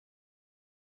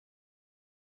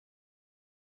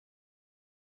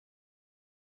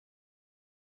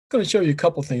going to show you a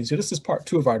couple things here. This is part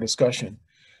 2 of our discussion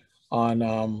on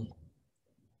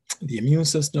the immune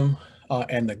system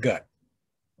and the gut.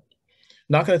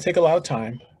 Not going to take a lot of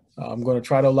time. I'm going to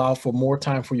try to allow for more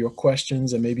time for your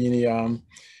questions and maybe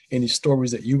any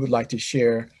stories that you would like to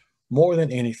share more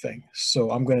than anything.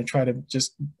 So I'm going to try to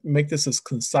just make this as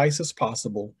concise as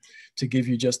possible to give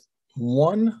you just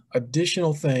one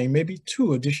additional thing, maybe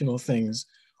two additional things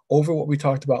over what we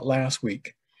talked about last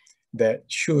week that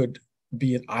should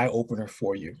be an eye-opener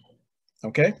for you,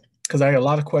 okay? Because I had a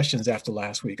lot of questions after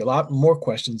last week, a lot more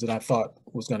questions than I thought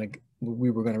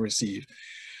we were going to receive.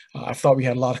 I thought we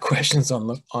had a lot of questions on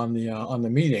the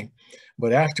meeting,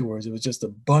 but afterwards it was just a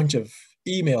bunch of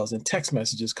emails and text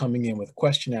messages coming in with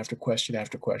question after question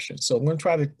after question. So I'm going to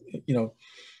try to,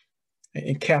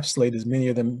 encapsulate as many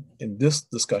of them in this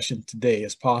discussion today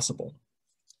as possible.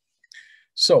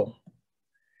 So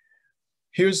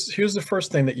here's the first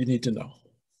thing that you need to know.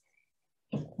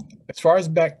 As far as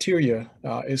bacteria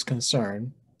is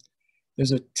concerned,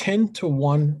 there's a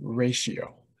 10-to-1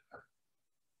 ratio.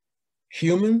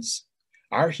 Humans,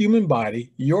 our human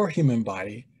body, your human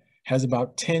body, has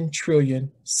about 10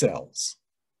 trillion cells.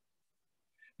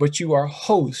 But you are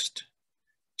host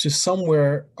to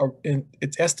somewhere,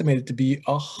 it's estimated to be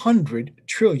 100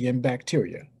 trillion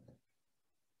bacteria.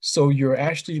 So you're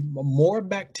actually more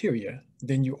bacteria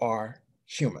than you are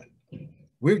human.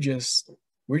 We're just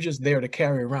there to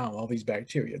carry around all these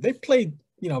bacteria. They play,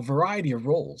 a variety of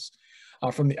roles.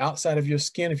 From the outside of your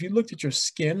skin, if you looked at your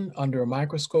skin under a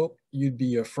microscope, you'd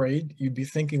be afraid. You'd be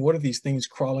thinking, what are these things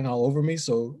crawling all over me?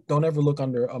 So don't ever look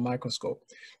under a microscope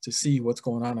to see what's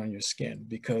going on your skin,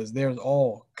 because there's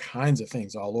all kinds of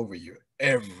things all over you,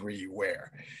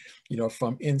 everywhere,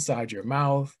 from inside your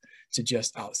mouth to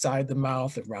just outside the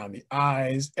mouth, around the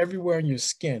eyes, everywhere in your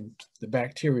skin. The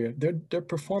bacteria, they're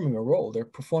performing a role. They're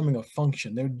performing a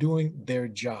function. They're doing their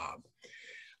job.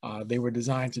 They were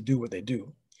designed to do what they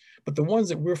do. But the ones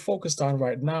that we're focused on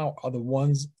right now are the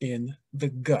ones in the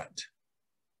gut.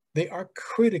 They are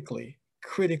critically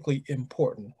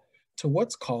important to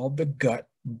what's called the gut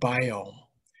biome.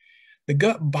 The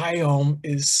gut biome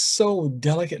is so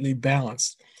delicately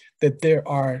balanced that there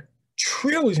are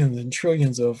trillions and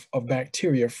trillions of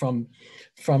bacteria from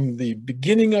the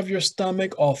beginning of your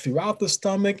stomach, all throughout the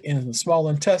stomach, in the small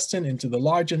intestine, into the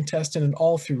large intestine, and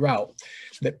all throughout,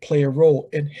 that play a role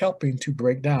in helping to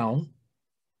break down.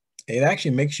 It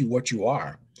actually makes you what you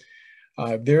are.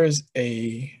 There's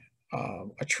a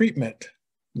treatment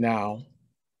now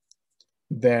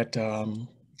that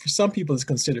for some people is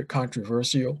considered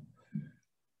controversial,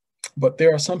 but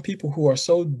there are some people who are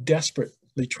so desperately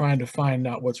trying to find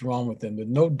out what's wrong with them that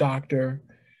no doctor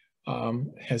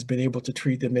has been able to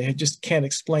treat them. They just can't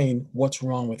explain what's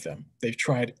wrong with them. They've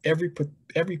tried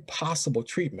every possible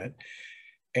treatment,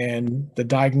 and the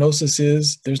diagnosis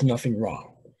is there's nothing wrong.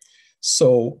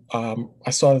 So I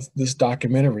saw this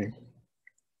documentary,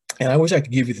 and I wish I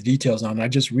could give you the details on it. I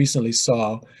just recently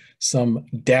saw some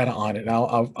data on it. And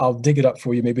I'll dig it up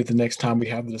for you maybe the next time we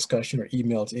have the discussion, or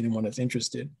email to anyone that's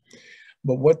interested.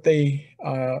 But what the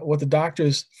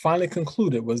doctors finally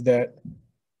concluded was that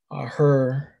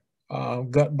her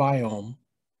gut biome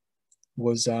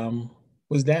was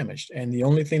damaged, and the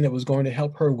only thing that was going to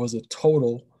help her was a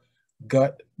total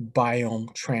gut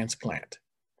biome transplant.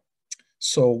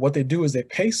 So what they do is they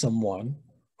pay someone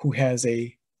who has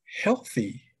a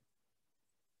healthy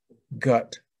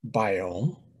gut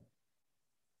biome.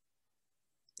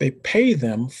 They pay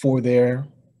them for their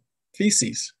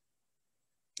feces.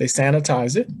 They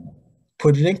sanitize it,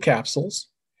 put it in capsules,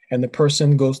 and the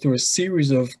person goes through a series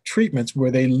of treatments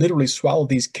where they literally swallow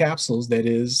these capsules that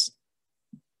is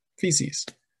feces,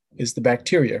 is the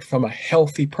bacteria from a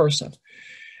healthy person.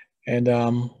 And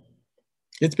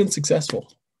it's been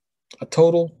successful. A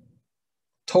total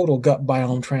gut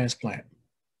biome transplant.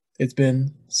 It's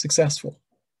been successful.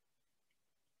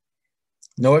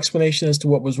 No explanation as to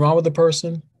what was wrong with the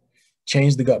person.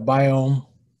 Changed the gut biome.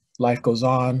 Life goes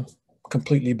on,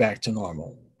 completely back to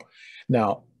normal.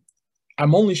 Now,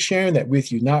 I'm only sharing that with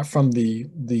you, not from the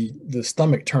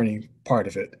stomach turning part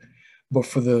of it, but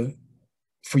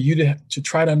for you to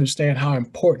try to understand how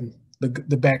important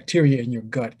the bacteria in your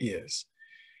gut is.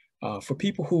 For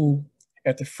people who,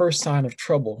 at the first sign of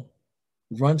trouble,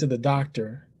 run to the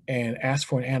doctor and ask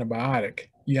for an antibiotic,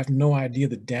 you have no idea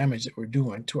the damage that we're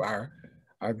doing to our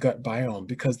gut biome,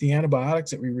 because the antibiotics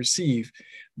that we receive,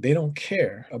 they don't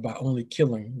care about only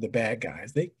killing the bad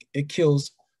guys. It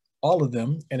kills all of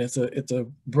them, and it's a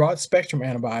broad spectrum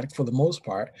antibiotic for the most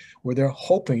part, where they're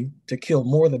hoping to kill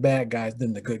more of the bad guys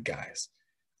than the good guys.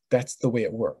 That's the way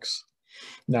it works.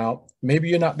 Now, maybe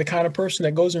you're not the kind of person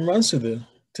that goes and runs to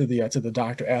to the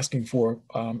doctor asking for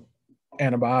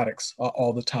antibiotics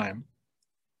all the time.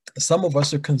 Some of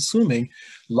us are consuming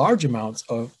large amounts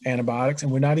of antibiotics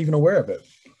and we're not even aware of it.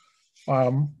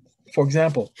 For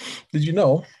example, did you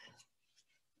know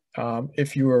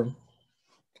if you're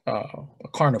a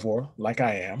carnivore like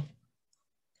I am,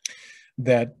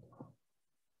 that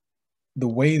the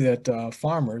way that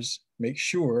farmers make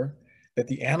sure that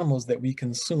the animals that we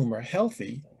consume are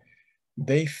healthy,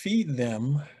 they feed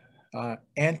them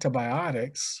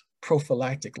antibiotics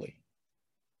prophylactically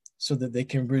so that they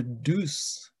can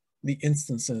reduce the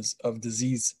instances of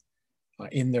disease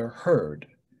in their herd.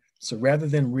 So rather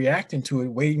than reacting to it,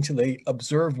 waiting till they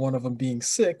observe one of them being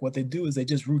sick, what they do is they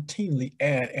just routinely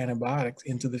add antibiotics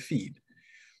into the feed.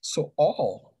 So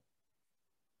all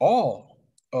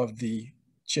of the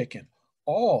chicken,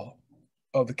 all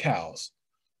of the cows,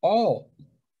 all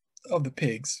of the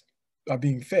pigs are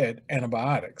being fed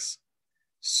antibiotics.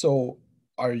 So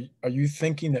are you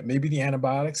thinking that maybe the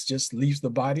antibiotics just leaves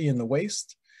the body in the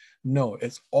waste? No,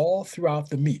 it's all throughout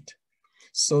the meat.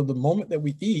 So the moment that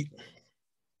we eat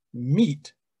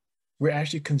meat, we're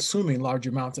actually consuming large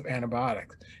amounts of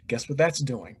antibiotics. Guess what that's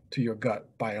doing to your gut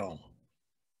biome?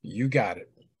 You got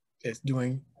it.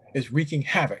 It's wreaking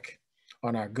havoc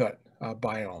on our gut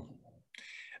biome.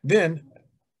 Then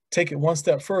take it one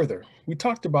step further. We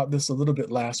talked about this a little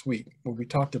bit last week when we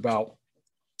talked about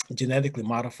genetically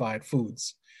modified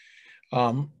foods.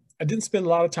 I didn't spend a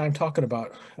lot of time talking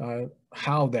about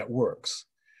how that works,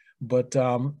 but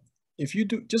if you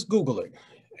do, just Google it.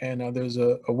 And there's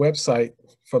a website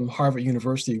from Harvard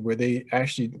University where they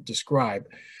actually describe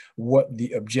what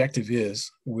the objective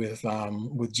is with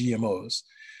GMOs.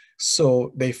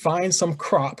 So they find some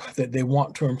crop that they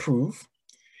want to improve.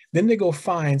 Then they go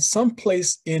find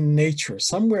someplace in nature,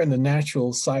 somewhere in the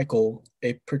natural cycle,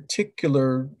 a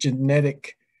particular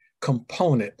genetic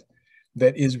component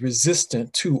that is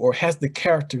resistant to or has the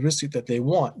characteristic that they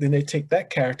want. Then they take that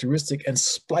characteristic and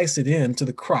splice it into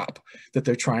the crop that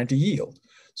they're trying to yield.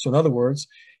 So in other words,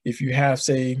 if you have,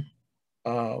 say,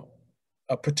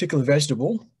 a particular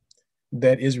vegetable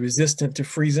that is resistant to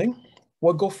freezing,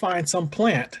 well, go find some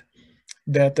plant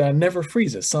that never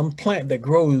freezes, some plant that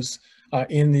grows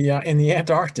in the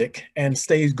Antarctic and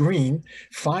stays green.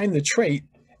 Find the trait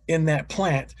in that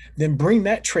plant, then bring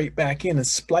that trait back in and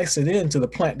splice it into the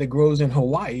plant that grows in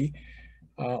Hawaii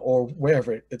or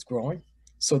wherever it's growing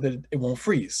so that it won't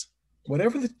freeze.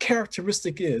 Whatever the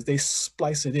characteristic is, they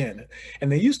splice it in.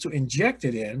 And they used to inject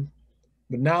it in,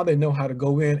 but now they know how to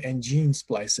go in and gene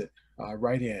splice it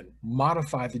right in,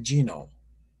 modify the genome.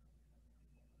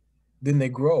 Then they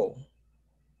grow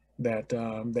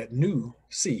that new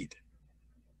seed.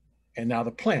 And now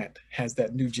the plant has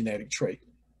that new genetic trait.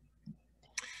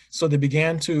 So they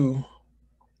began to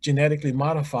genetically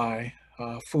modify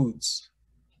foods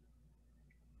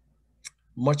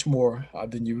much more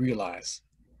than you realize.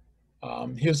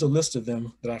 Here's a list of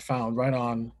them that I found right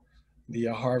on the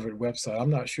Harvard website. I'm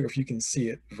not sure if you can see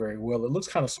it very well. It looks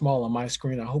kind of small on my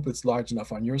screen. I hope it's large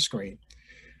enough on your screen.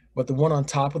 But the one on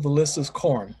top of the list is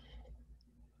corn.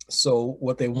 So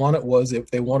what they wanted was,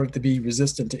 if they wanted it to be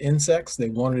resistant to insects, they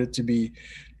wanted it to be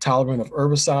tolerant of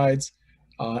herbicides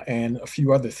and a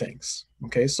few other things.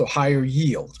 Okay, so higher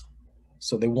yield.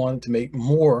 So they wanted to make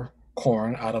more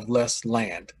corn out of less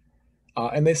land.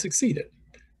 And they succeeded.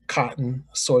 Cotton,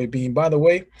 soybean. By the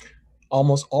way,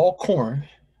 almost all corn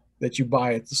that you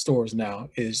buy at the stores now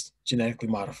is genetically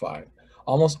modified.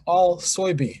 Almost all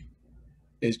soybean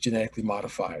is genetically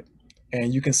modified.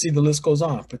 And you can see the list goes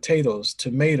on: potatoes,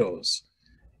 tomatoes,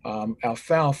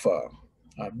 alfalfa,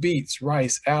 beets,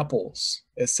 rice, apples,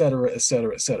 etc.,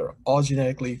 etc., etc., all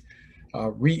genetically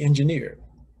re-engineered.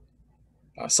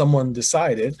 Someone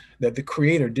decided that the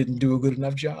creator didn't do a good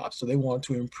enough job, so they want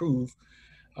to improve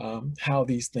how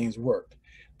these things work.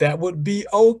 That would be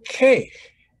okay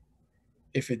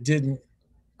if it didn't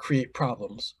create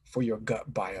problems for your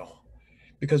gut biome.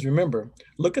 Because remember,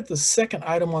 look at the second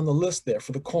item on the list there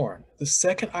for the corn. The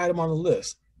second item on the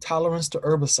list, tolerance to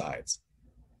herbicides.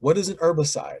 What is an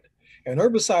herbicide? An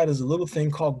herbicide is a little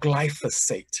thing called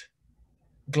glyphosate.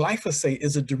 Glyphosate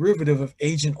is a derivative of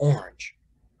Agent Orange,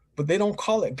 but they don't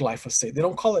call it glyphosate. They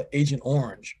don't call it Agent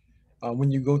Orange when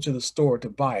you go to the store to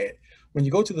buy it. When you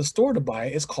go to the store to buy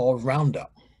it, it's called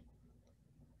Roundup.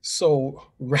 So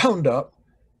Roundup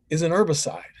is an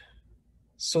herbicide.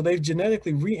 So they've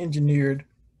genetically re-engineered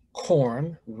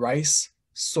corn, rice,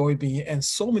 soybean, and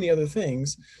so many other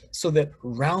things so that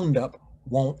Roundup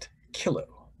won't kill it.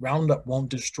 Roundup won't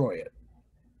destroy it.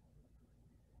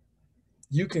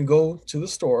 You can go to the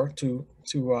store, to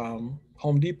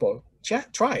Home Depot,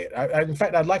 try it. In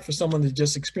fact, I'd like for someone to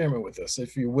just experiment with this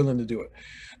if you're willing to do it.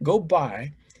 Go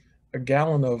buy a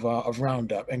gallon of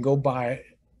Roundup and go buy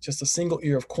just a single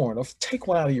ear of corn, or take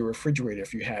one out of your refrigerator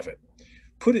if you have it.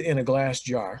 Put it in a glass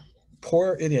jar,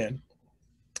 pour it in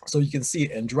so you can see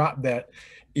it, and drop that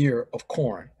ear of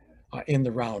corn in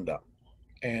the Roundup.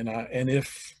 And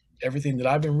if everything that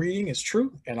I've been reading is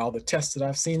true and all the tests that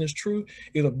I've seen is true,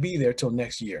 it'll be there till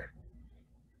next year.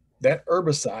 That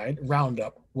herbicide,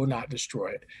 Roundup, will not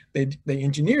destroy it. They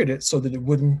engineered it so that it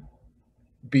wouldn't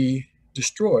be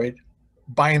destroyed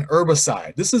by an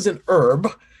herbicide. This is an herb,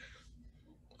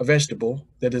 a vegetable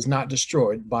that is not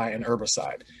destroyed by an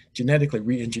herbicide, genetically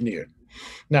re-engineered.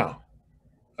 Now,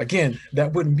 again,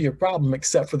 that wouldn't be a problem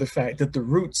except for the fact that the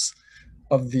roots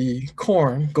of the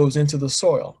corn goes into the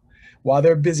soil. While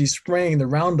they're busy spraying the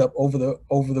Roundup over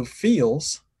the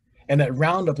fields, and that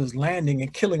Roundup is landing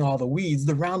and killing all the weeds,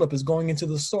 the Roundup is going into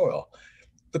the soil.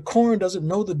 The corn doesn't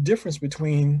know the difference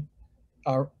between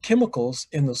chemicals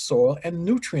in the soil and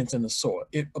nutrients in the soil.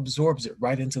 It absorbs it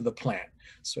right into the plant.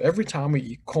 So every time we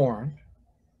eat corn,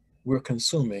 we're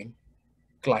consuming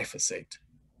glyphosate.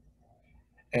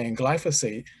 And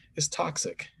glyphosate is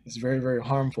toxic. It's very, very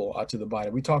harmful to the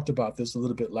body. We talked about this a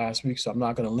little bit last week, so I'm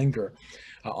not going to linger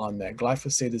on that.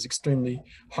 Glyphosate is extremely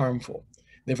harmful.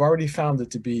 They've already found it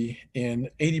to be in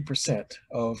 80%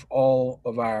 of all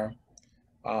of our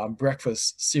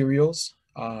breakfast cereals,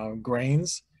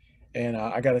 grains. And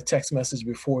I got a text message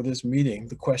before this meeting.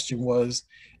 The question was,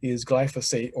 is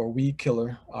glyphosate or weed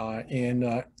killer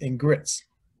in grits?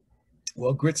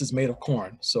 Well, grits is made of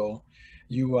corn, so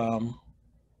you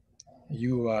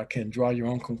can draw your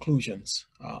own conclusions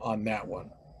on that one.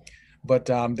 But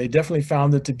they definitely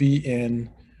found it to be in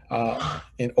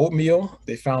oatmeal.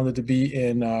 They found it to be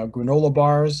in granola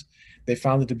bars. They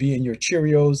found it to be in your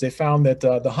Cheerios. They found that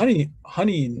the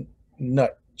honey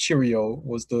nut Cheerio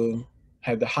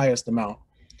had the highest amount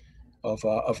of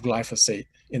glyphosate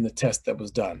in the test that was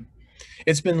done.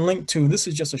 It's been linked to, this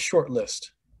is just a short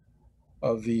list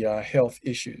of the health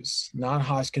issues: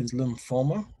 non-Hodgkin's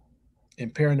lymphoma,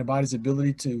 impairing the body's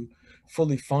ability to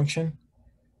fully function,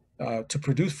 to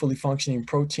produce fully functioning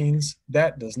proteins.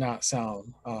 That does not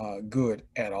sound good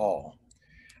at all.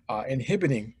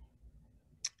 Inhibiting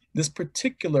this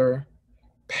particular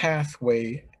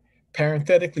pathway,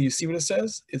 parenthetically, you see what it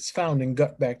says? It's found in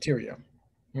gut bacteria.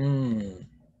 And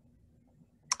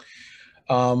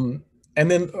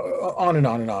then on and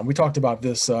on and on. We talked about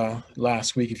this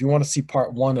last week. If you want to see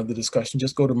part 1 of the discussion,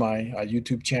 just go to my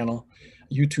YouTube channel,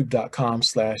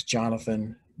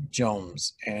 youtube.com/Jonathan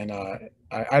Jones. And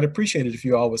I'd appreciate it if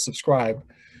you all would subscribe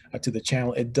to the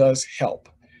channel. It does help.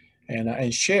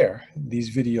 And share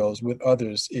these videos with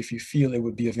others if you feel it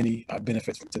would be of any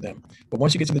benefit to them. But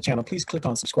once you get to the channel, please click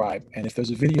on subscribe. And if there's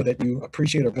a video that you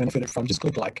appreciate or benefited from, just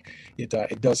click like. It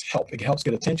does help. It helps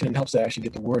get attention and helps to actually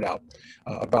get the word out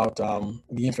about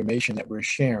the information that we're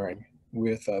sharing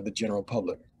with the general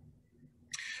public.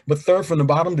 But third from the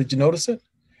bottom, did you notice it?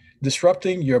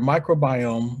 Disrupting your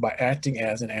microbiome by acting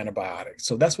as an antibiotic.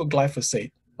 So that's what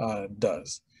glyphosate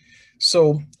does.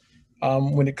 So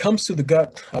when it comes to the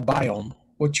gut biome,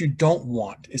 what you don't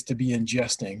want is to be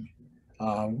ingesting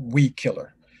weed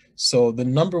killer. So the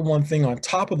number one thing on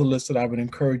top of the list that I would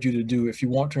encourage you to do if you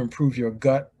want to improve your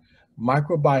gut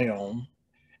microbiome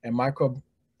and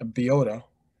microbiota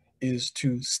is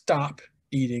to stop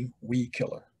eating weed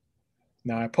killer.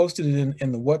 Now, I posted it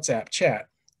in the WhatsApp chat,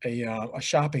 a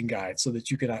shopping guide so that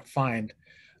you can find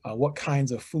what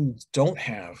kinds of foods don't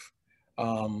have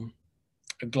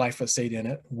glyphosate in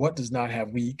it, what does not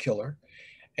have weed killer,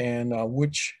 and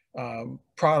which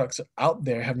products out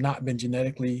there have not been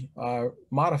genetically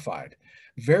modified.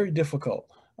 Very difficult.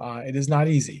 It is not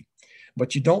easy,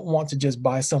 but you don't want to just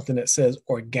buy something that says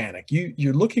organic.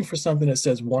 You're looking for something that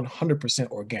says 100%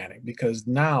 organic, because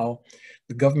now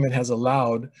the government has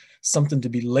allowed something to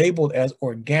be labeled as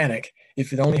organic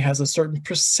if it only has a certain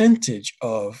percentage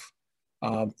of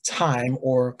time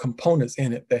or components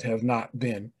in it that have not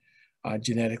been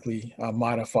genetically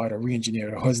modified or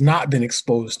re-engineered, or has not been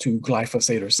exposed to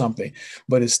glyphosate or something,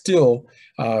 but it still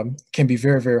can be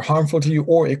very, very harmful to you,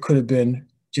 or it could have been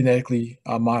genetically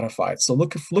modified. So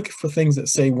look for things that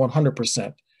say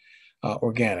 100%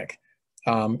 organic.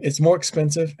 It's more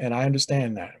expensive, and I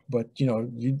understand that, but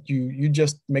you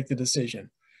just make the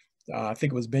decision. I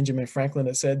think it was Benjamin Franklin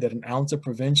that said that an ounce of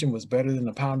prevention was better than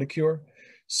a pound of cure.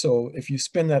 So if you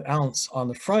spend that ounce on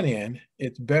the front end,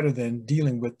 it's better than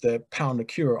dealing with the pound of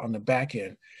cure on the back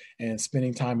end and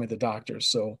spending time with the doctor.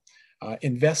 So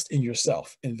invest in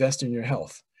yourself, invest in your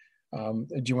health.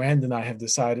 Joanne and I have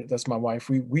decided, that's my wife,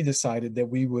 we decided that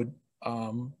we would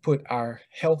put our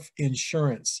health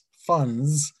insurance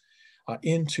funds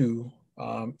into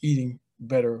eating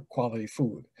better quality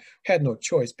food. Had no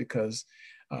choice because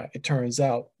it turns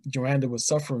out Joanda was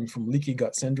suffering from leaky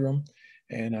gut syndrome,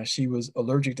 and she was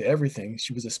allergic to everything.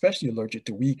 She was especially allergic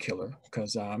to weed killer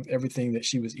because everything that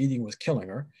she was eating was killing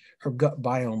her. Her gut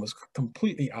biome was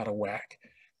completely out of whack,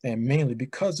 and mainly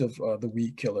because of the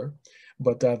weed killer.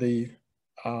 But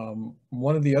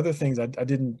one of the other things I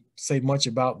didn't say much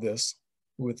about this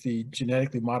with the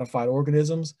genetically modified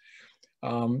organisms.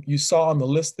 You saw on the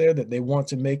list there that they want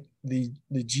to make the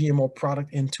GMO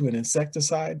product into an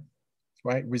insecticide,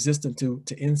 right? Resistant to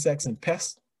insects and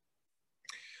pests.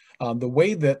 The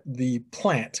way that the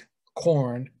plant,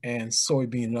 corn and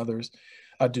soybean and others,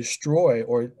 destroy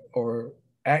or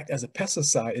act as a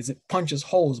pesticide is it punches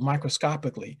holes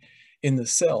microscopically in the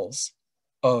cells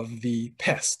of the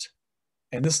pest.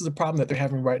 And this is a problem that they're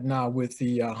having right now with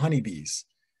the honeybees.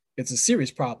 It's a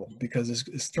serious problem because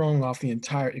it's throwing off the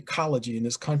entire ecology in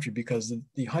this country because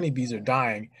the honeybees are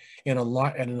dying at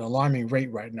an alarming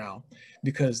rate right now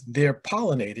because they're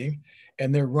pollinating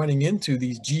and they're running into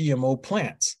these GMO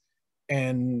plants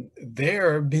and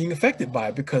they're being affected by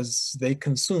it because they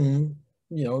consume,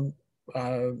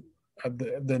 the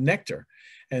nectar.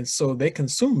 And so they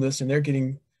consume this and they're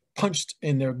getting punched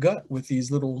in their gut with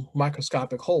these little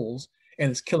microscopic holes,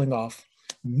 and it's killing off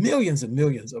millions and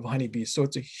millions of honeybees. So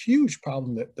it's a huge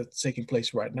problem that's taking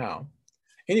place right now.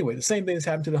 Anyway, the same thing that's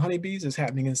happened to the honeybees is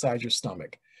happening inside your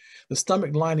stomach. The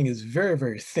stomach lining is very,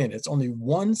 very thin. It's only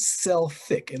one cell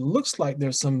thick. It looks like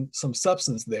there's some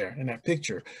substance there in that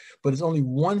picture, but it's only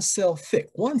one cell thick,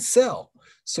 one cell.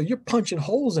 So you're punching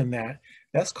holes in that.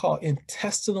 That's called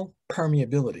intestinal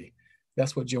permeability.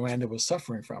 That's what Joanda was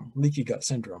suffering from, leaky gut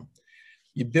syndrome.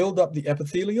 You build up the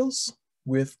epithelials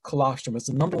with colostrum. It's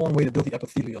the number one way to build the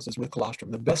epithelials is with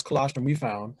colostrum. The best colostrum we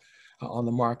found on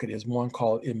the market is one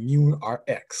called Immune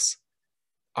RX.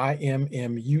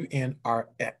 IMMUNRX.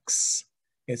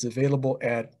 It's available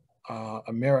at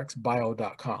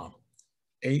amerixbio.com.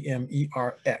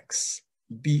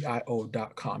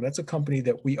 AMERXBIO.com. That's a company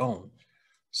that we own.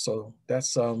 So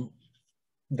that's the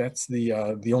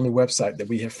only website that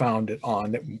we have found it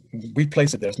on. That we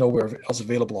place it. There's nowhere else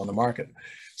available on the market.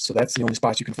 So that's the only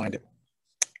spot you can find it.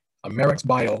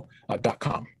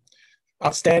 amerixbio.com.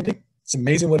 Outstanding. It's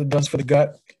amazing what it does for the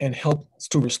gut and helps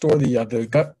to restore the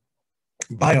gut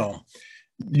biome.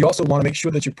 You also want to make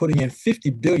sure that you're putting in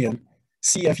 50 billion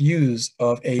CFUs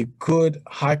of a good,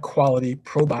 high quality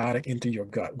probiotic into your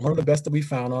gut. One of the best that we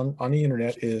found on the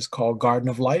internet is called Garden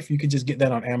of Life. You can just get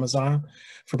that on Amazon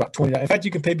for about $20. In fact,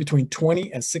 you can pay between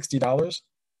 $20 and $60.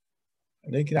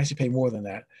 And they can actually pay more than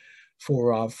that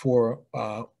for a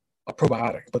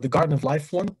probiotic. But the Garden of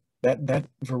Life one, that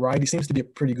variety seems to be a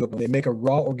pretty good one. They make a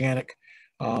raw organic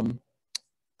colon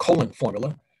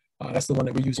formula. That's the one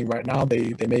that we're using right now.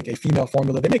 They make a female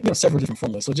formula. They make several different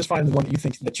formulas. So just find the one that you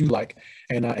think that you like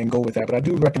and go with that. But I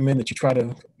do recommend that you try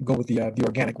to go with the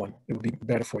organic one. It would be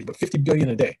better for you. But 50 billion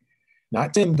a day,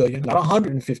 not 10 billion, not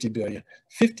 150 billion,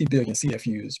 50 billion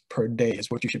CFUs per day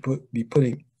is what you should be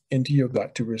putting into your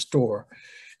gut to restore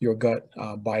your gut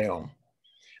biome.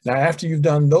 Now, after you've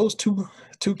done those two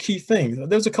key things,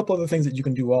 there's a couple other things that you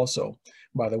can do also,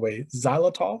 by the way.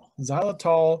 Xylitol,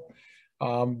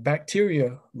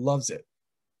 bacteria loves it.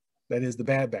 That is the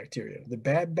bad bacteria. The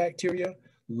bad bacteria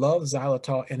love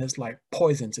xylitol and it's like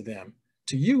poison to them.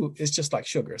 To you, it's just like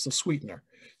sugar. It's a sweetener.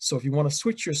 So if you want to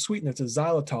switch your sweetener to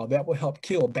xylitol, that will help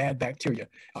kill bad bacteria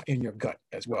in your gut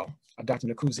as well. Dr.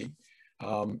 Nkuzi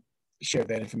shared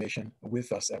that information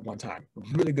with us at one time. A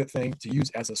really good thing to use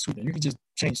as a sweetener. You can just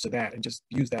change to that and just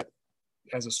use that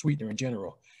as a sweetener in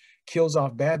general. Kills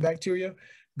off bad bacteria.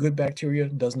 Good bacteria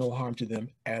does no harm to them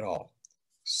at all.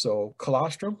 So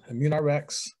colostrum,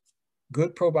 ImmuneRx,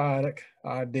 good probiotic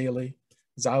daily,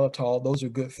 xylitol, those are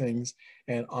good things.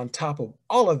 And on top of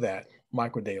all of that,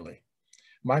 microdaily.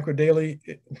 Microdaily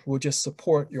will just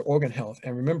support your organ health.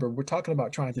 And remember, we're talking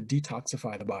about trying to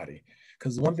detoxify the body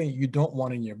because the one thing you don't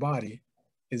want in your body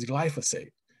is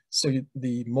glyphosate. So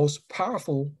the most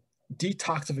powerful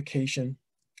detoxification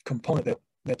component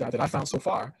that I found so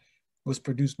far was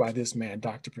produced by this man,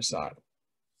 Dr. Prasad.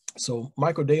 So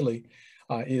microdaily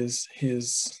is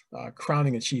his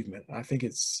crowning achievement. I think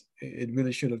it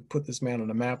really should have put this man on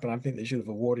the map, and I think they should have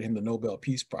awarded him the Nobel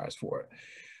Peace Prize for it.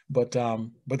 But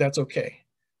that's okay.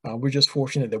 We're just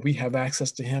fortunate that we have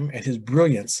access to him, and his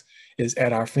brilliance is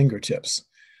at our fingertips.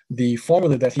 The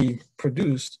formula that he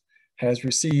produced has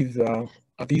received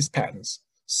these patents.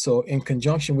 So in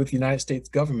conjunction with the United States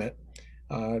government,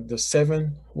 the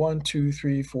 7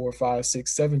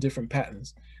 different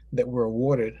patents that were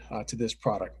awarded to this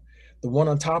product. The one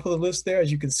on top of the list there,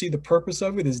 as you can see, the purpose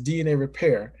of it is DNA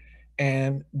repair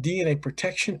and DNA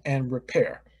protection and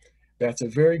repair. That's a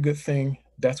very good thing.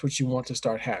 That's what you want to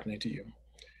start happening to you.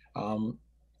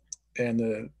 And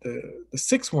the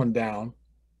sixth one down,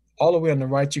 all the way on the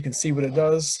right, you can see what it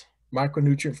does.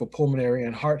 Micronutrient for pulmonary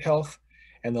and heart health.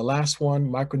 And the last one,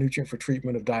 micronutrient for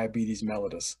treatment of diabetes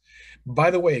mellitus.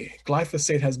 By the way,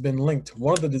 glyphosate has been linked.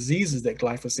 One of the diseases that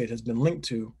glyphosate has been linked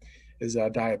to is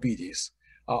diabetes.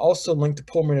 Also linked to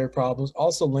pulmonary problems,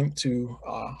 also linked to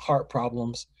heart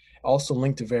problems, also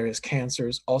linked to various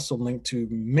cancers, also linked to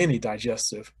many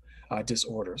digestive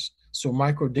disorders. So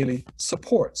microdaily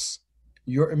supports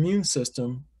your immune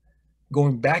system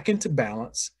going back into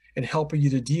balance and helping you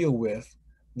to deal with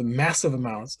the massive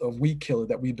amounts of weed killer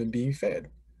that we've been being fed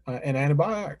and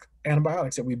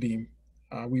antibiotics that we've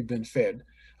been fed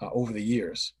over the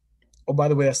years. Oh, by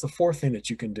the way, that's the fourth thing that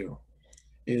you can do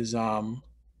is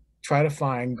try to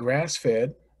find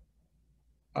grass-fed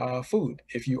food.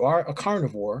 If you are a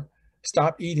carnivore,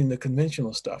 stop eating the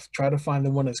conventional stuff. Try to find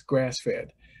the one that's grass-fed.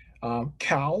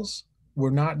 Cows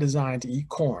were not designed to eat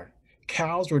corn.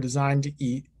 Cows were designed to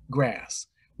eat grass.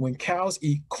 When cows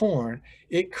eat corn,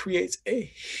 it creates a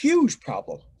huge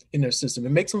problem in their system.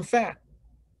 It makes them fat.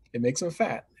 It makes them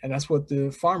fat, and that's what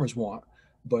the farmers want.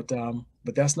 But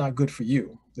that's not good for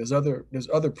you. There's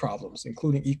other problems,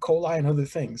 including E. coli and other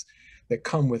things that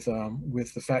come with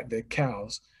the fact that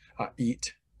cows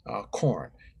eat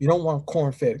corn. You don't want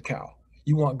corn-fed cow.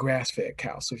 You want grass-fed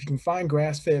cow. So if you can find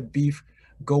grass-fed beef,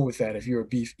 go with that if you're a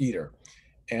beef eater.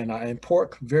 And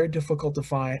pork, very difficult to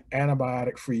find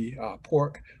antibiotic-free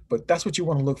pork, but that's what you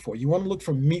want to look for. You want to look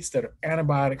for meats that are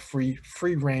antibiotic-free,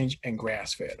 free-range, and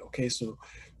grass-fed. Okay, so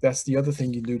that's the other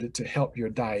thing you do to help your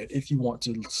diet if you want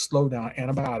to slow down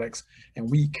antibiotics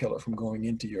and weed killer from going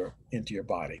into your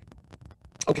body.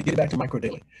 Okay, get back to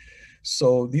microdaily.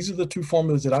 So these are the two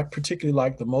formulas that I particularly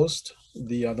like the most.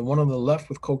 The one on the left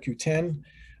with CoQ10,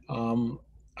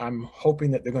 I'm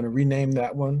hoping that they're going to rename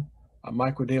that one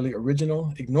Microdaily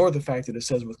Original. Ignore the fact that it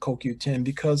says with CoQ10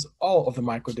 because all of the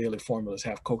Microdaily formulas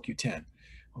have CoQ10.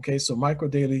 Okay, so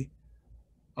Microdaily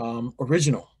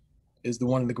Original is the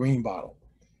one in the green bottle.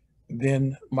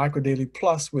 Then Microdaily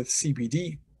Plus with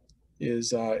CBD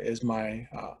is my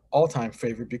all-time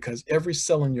favorite because every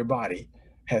cell in your body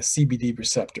has CBD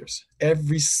receptors.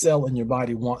 Every cell in your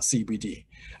body wants CBD.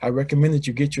 I recommend that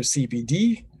you get your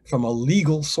CBD from a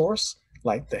legal source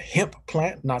like the hemp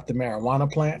plant, not the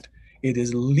marijuana plant. It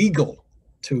is legal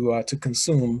to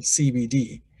consume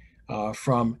CBD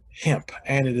from hemp,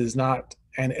 and it is not,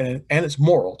 and it's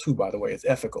moral too, by the way. It's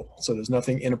ethical, so there's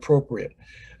nothing inappropriate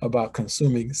about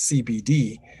consuming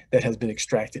CBD that has been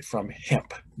extracted from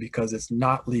hemp because it's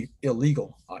not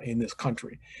illegal in this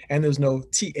country, and there's no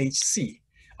THC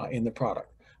in the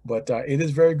product. But it is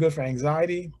very good for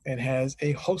anxiety and has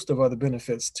a host of other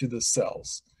benefits to the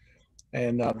cells.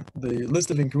 And the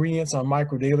list of ingredients on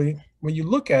Microdaily, when you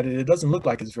look at it, it doesn't look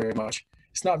like it's very much.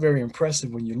 It's not very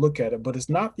impressive when you look at it, but it's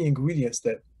not the ingredients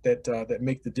that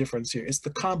make the difference here. It's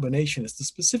the combination. It's the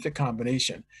specific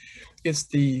combination. It's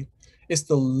the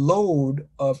load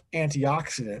of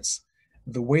antioxidants,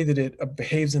 the way that it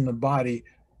behaves in the body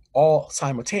all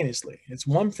simultaneously. It's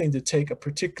one thing to take a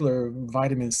particular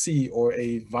vitamin C or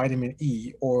a vitamin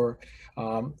E or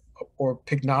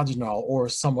pycnogenol or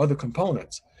some other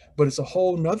components. But it's a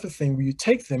whole nother thing where you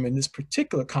take them in this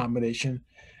particular combination,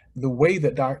 the way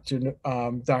that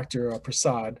Dr.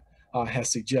 Prasad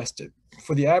has suggested.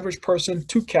 For the average person,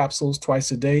 2 capsules twice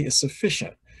a day is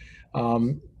sufficient.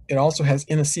 It also has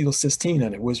N-acetylcysteine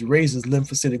in it, which raises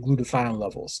lymphocytic glutathione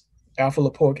levels.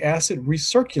 Alpha-lipoic acid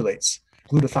recirculates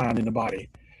glutathione in the body,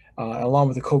 along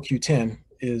with the CoQ10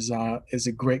 is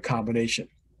a great combination.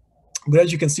 But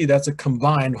as you can see, that's a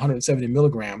combined 170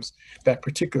 milligrams, that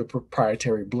particular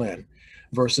proprietary blend,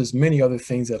 versus many other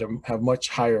things that have much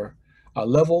higher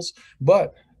levels.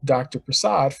 But Dr.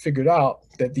 Prasad figured out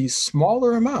that these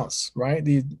smaller amounts, right,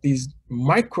 these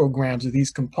micrograms of these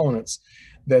components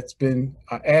that's been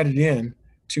added in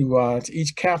to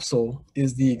each capsule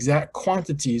is the exact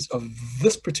quantities of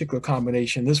this particular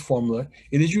combination, this formula.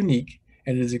 It is unique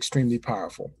and it is extremely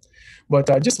powerful. But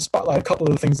just to spotlight a couple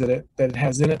of the things that it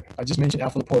has in it, I just mentioned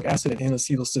alpha-lipoic acid and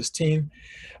N-acetylcysteine.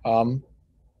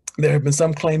 There have been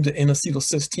some claims that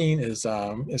N-acetylcysteine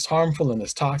is harmful and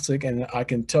is toxic, and I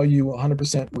can tell you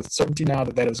 100% with certainty now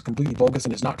that that is completely bogus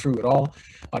and is not true at all.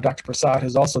 Dr. Prasad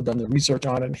has also done the research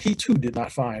on it, and he too did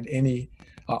not find any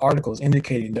articles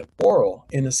indicating that oral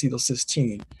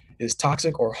N-acetylcysteine is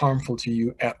toxic or harmful to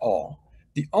you at all.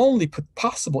 The only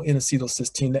possible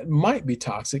N-acetylcysteine that might be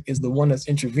toxic is the one that's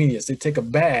intravenous. They take a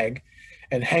bag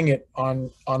and hang it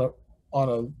on on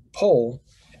a pole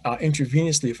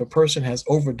intravenously if a person has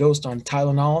overdosed on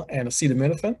Tylenol and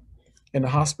acetaminophen in the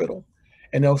hospital,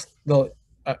 and they'll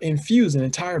infuse an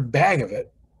entire bag of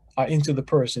it into the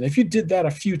person. If you did that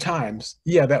a few times,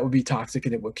 yeah, that would be toxic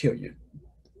and it would kill you.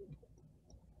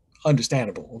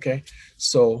 Understandable, okay?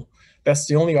 So that's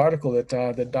the only article that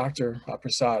that Dr.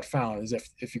 Prasad found, is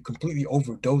if you completely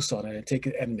overdose on it and take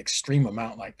it at an extreme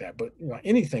amount like that. But you know,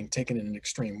 anything taken in an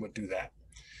extreme would do that.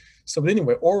 So, but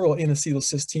anyway, oral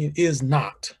N-acetylcysteine is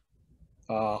not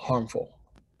harmful.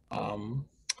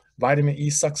 Vitamin E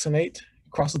succinate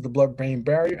crosses the blood-brain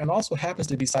barrier and also happens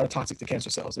to be cytotoxic to cancer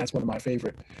cells. And that's one of my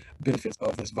favorite benefits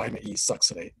of this vitamin E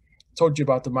succinate. Told you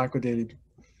about the Microdaily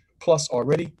Plus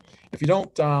already. If you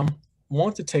don't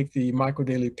want to take the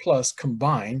Microdaily Plus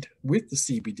combined with the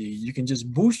CBD, you can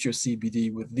just boost your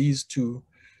CBD with these two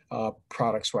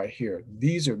products right here.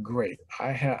 These are great.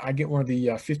 I get one of the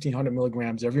 1,500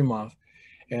 milligrams every month,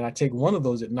 and I take one of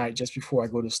those at night just before I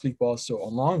go to sleep also,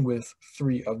 along with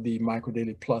 3 of the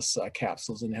Microdaily Plus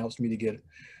capsules, and it helps me to get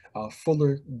a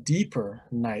fuller, deeper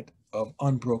night of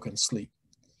unbroken sleep.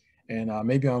 And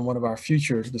maybe on one of our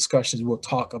future discussions, we'll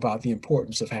talk about the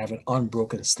importance of having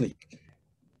unbroken sleep.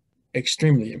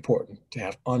 Extremely important to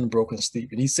have unbroken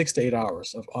sleep. You need 6 to 8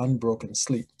 hours of unbroken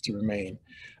sleep to remain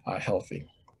healthy.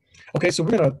 Okay, so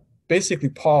we're going to basically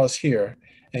pause here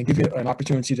and give you an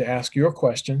opportunity to ask your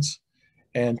questions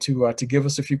and to give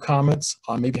us a few comments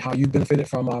on maybe how you benefited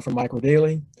from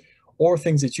Microdaily, or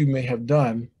things that you may have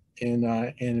done in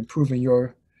improving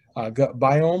your gut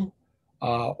biome,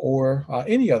 or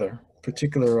any other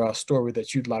particular story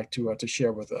that you'd like to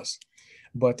share with us.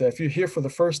 But if you're here for the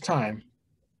first time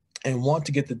and want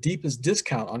to get the deepest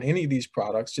discount on any of these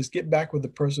products, just get back with the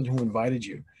person who invited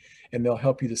you, and they'll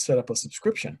help you to set up a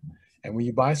subscription. And when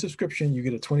you buy a subscription, you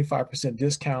get a 25%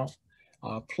 discount.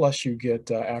 Plus you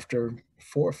get, after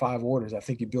 4 or 5 orders, I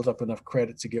think you build up enough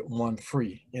credit to get 1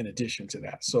 free in addition to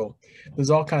that. So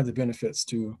there's all kinds of benefits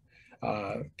to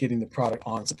getting the product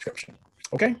on subscription.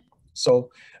 Okay, so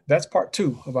that's part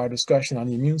 2 of our discussion on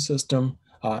the immune system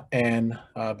and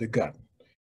the gut.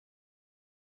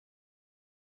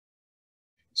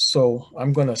 So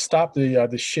I'm going to stop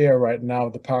the share right now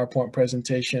of the PowerPoint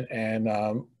presentation, and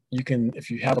you can, if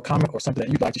you have a comment or something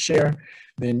that you'd like to share,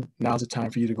 then now's the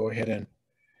time for you to go ahead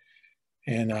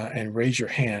and raise your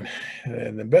hand.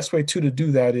 And the best way to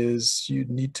do that is you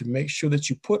need to make sure that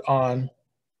you put on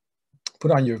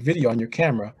your video on your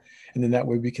camera, and then that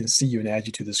way we can see you and add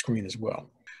you to the screen as well.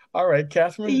 All right,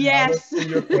 Catherine. Yes.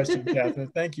 Your question,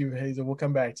 Catherine. Thank you, Hazel. We'll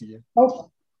come back to you.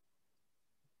 Oh.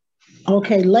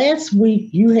 Okay, last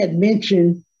week you had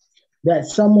mentioned that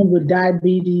someone with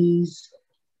diabetes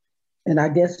and I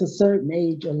guess a certain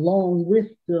age, along with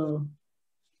the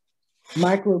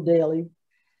Microdaily,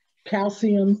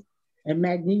 calcium and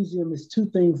magnesium is 2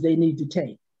 things they need to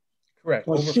take. Correct.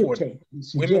 Or over should 40. take.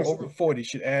 Women over 40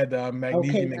 should add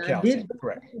magnesium and calcium.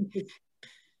 Correct.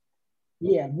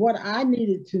 Yeah, what I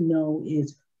needed to know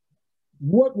is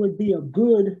what would be a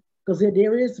good, because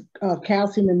there is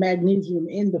calcium and magnesium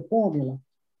in the formula,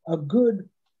 a good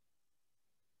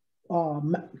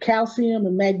calcium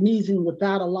and magnesium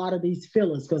without a lot of these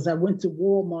fillers, because I went to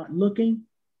Walmart looking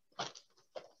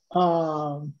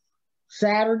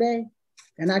Saturday,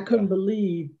 and I couldn't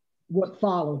believe what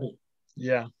followed it.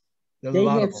 Yeah. They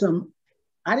had some,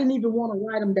 I didn't even want to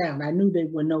write them down. I knew they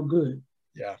were no good.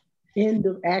 Yeah. In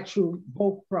the actual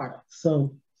bulk products.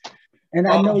 So, and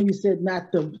I know you said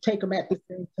not to take them at the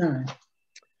same time.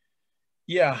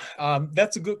 Yeah,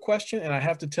 that's a good question. And I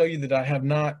have to tell you that I have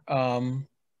not,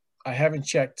 I haven't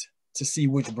checked to see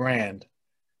which brand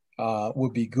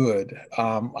would be good.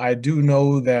 I do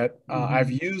know that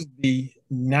I've used the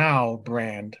Now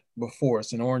brand before.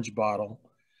 It's an orange bottle.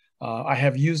 I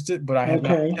have used it, but I have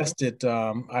not tested.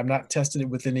 I've not tested it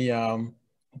with any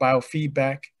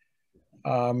biofeedback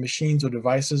machines or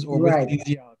devices, or with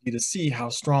physiology to see how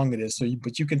strong it is. So,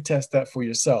 but you can test that for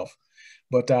yourself.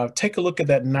 But take a look at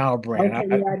that Now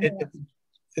brand.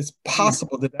 It's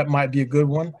possible that might be a good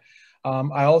one.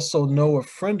 I also know a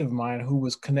friend of mine who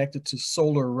was connected to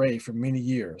Solar Ray for many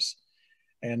years,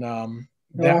 and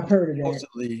I've heard of that.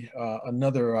 Supposedly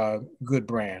another good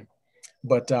brand.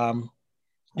 But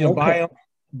you know,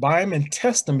 buy them and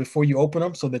test them before you open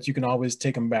them, so that you can always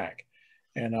take them back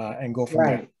and go from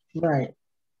there. Right.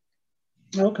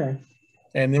 Okay.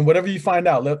 And then whatever you find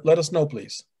out, let us know,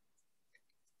 please.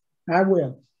 I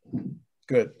will.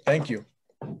 Good. Thank you.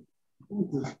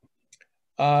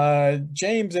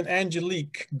 James and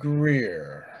Angelique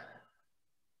Greer.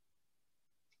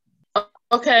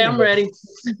 Okay, I'm ready.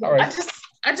 All right.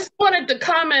 I just wanted to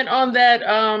comment on that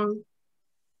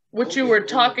what you were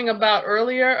talking about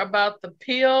earlier about the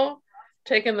peel,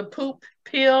 taking the poop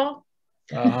peel.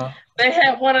 They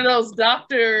had one of those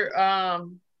doctor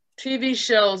TV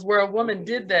shows where a woman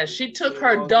did that. She took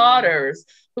her daughters,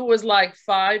 who was like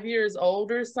 5 years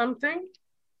old or something,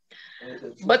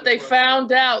 but they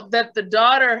found out that the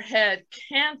daughter had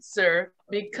cancer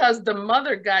because the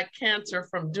mother got cancer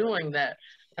from doing that.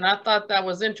 And I thought that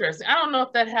was interesting. I don't know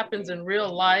if that happens in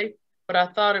real life, but I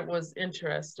thought it was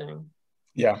interesting.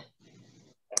 Yeah,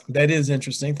 that is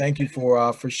interesting. Thank you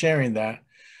for sharing that.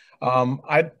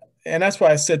 And that's why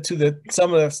I said too that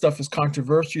some of that stuff is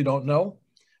controversial. You don't know,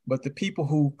 but the people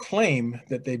who claim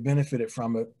that they benefited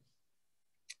from it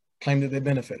claim that they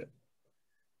benefited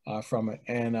from it,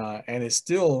 and it is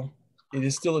still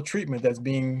a treatment that's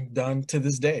being done to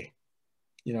this day,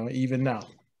 even now.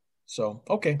 So,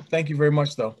 okay, thank you very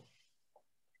much, though.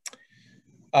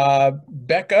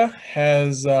 Becca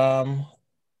has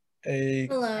a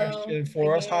question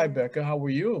for us. Hi, Becca. How are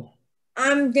you?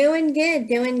 I'm doing good,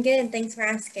 doing good. Thanks for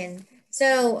asking.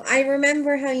 So I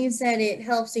remember how you said it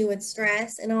helps you with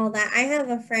stress and all that. I have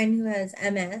a friend who has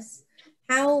MS.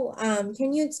 How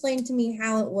can you explain to me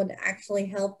how it would actually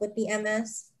help with the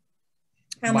MS?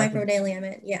 How microdaily I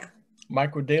meant, yeah.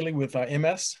 Microdaily with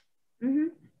MS.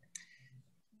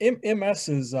 MS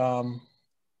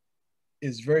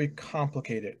is very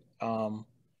complicated.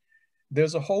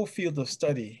 There's a whole field of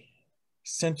study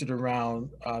centered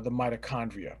around the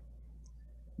mitochondria.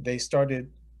 They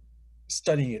started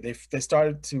studying it. They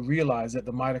started to realize that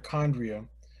the mitochondria,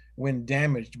 when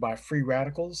damaged by free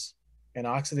radicals and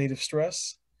oxidative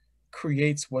stress,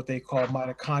 creates what they call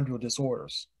mitochondrial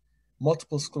disorders.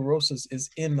 Multiple sclerosis is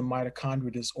in the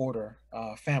mitochondrial disorder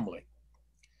family.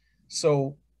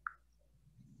 So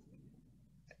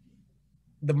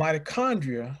the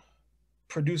mitochondria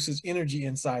produces energy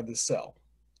inside the cell.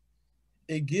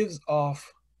 It gives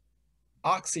off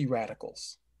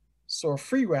oxyradicals. So a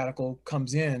free radical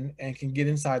comes in and can get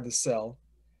inside the cell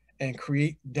and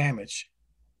create damage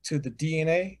to the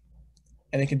DNA,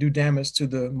 and it can do damage to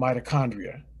the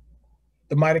mitochondria.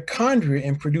 The mitochondria,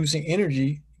 in producing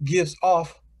energy, gives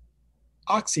off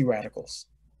oxyradicals.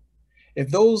 If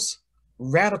those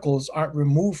radicals aren't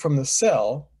removed from the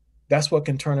cell, that's what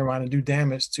can turn around and do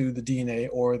damage to the DNA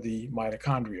or the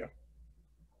mitochondria.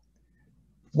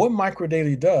 What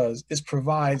microdaily does is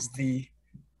provides the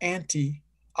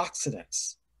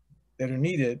antioxidants that are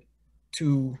needed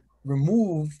to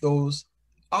remove those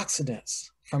oxidants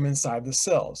from inside the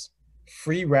cells,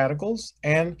 free radicals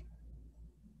and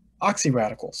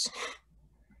oxyradicals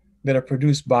that are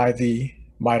produced by the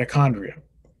mitochondria.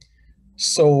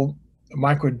 So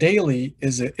microdaily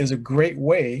is a great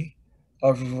way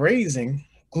of raising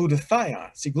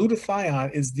glutathione. See,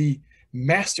 glutathione is the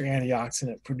master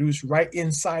antioxidant produced right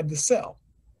inside the cell.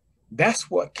 That's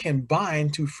what can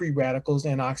bind to free radicals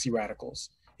and oxyradicals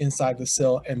inside the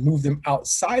cell and move them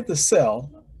outside the cell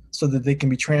so that they can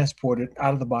be transported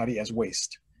out of the body as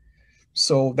waste.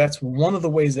 So that's one of the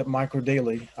ways that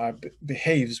microdaily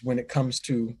behaves when it comes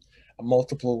to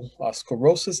multiple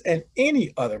sclerosis and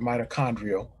any other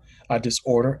mitochondrial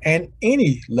disorder and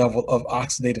any level of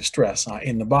oxidative stress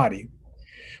in the body.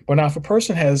 But now if a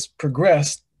person has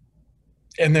progressed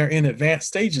and they're in advanced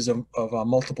stages of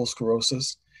multiple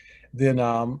sclerosis, then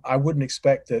I wouldn't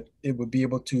expect that it would be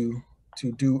able to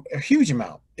do a huge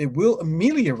amount. It will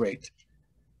ameliorate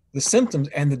the symptoms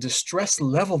and the distress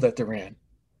level that they're in.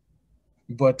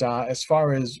 But as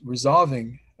far as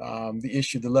resolving the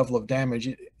issue, the level of damage,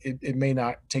 it may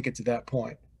not take it to that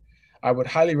point. I would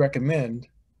highly recommend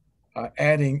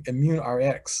adding Immune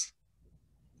RX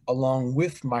along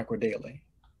with microdaily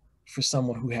for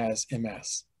someone who has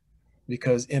MS,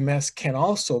 because MS can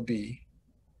also be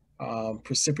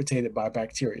precipitated by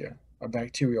bacteria, a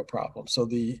bacterial problem. So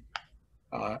the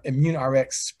Immune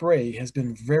RX spray has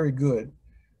been very good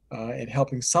in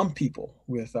helping some people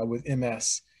with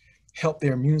MS help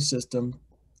their immune system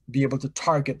be able to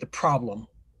target the problem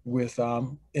with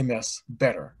MS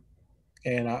better.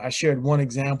 And I shared one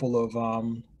example of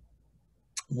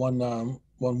one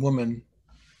woman.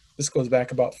 This goes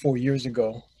back about 4 years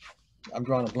ago. I'm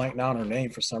drawing a blank now on her name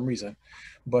for some reason,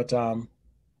 but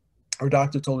her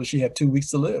doctor told her she had 2 weeks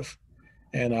to live,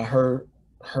 and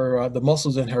the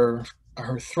muscles in her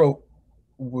throat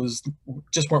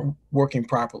just weren't working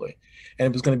properly, and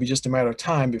it was going to be just a matter of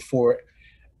time before,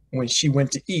 when she went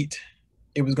to eat,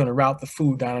 it was going to route the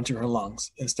food down into her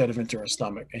lungs instead of into her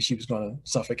stomach, and she was going to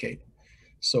suffocate.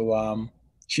 So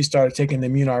she started taking the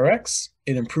Immune RX.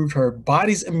 It improved her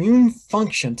body's immune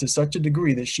function to such a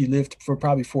degree that she lived for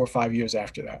probably 4 or 5 years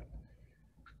after that.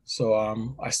 So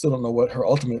I still don't know what her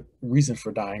ultimate reason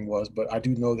for dying was, but I do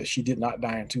know that she did not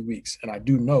die in 2 weeks. And I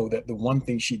do know that the one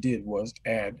thing she did was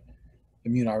add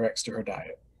ImmuneRx to her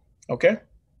diet. Okay?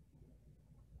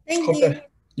 Thank you.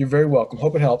 You're very welcome.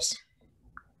 Hope it helps.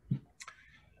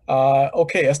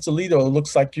 Okay, Estelito,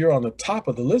 looks like you're on the top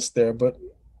of the list there, but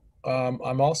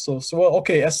I'm also, so well,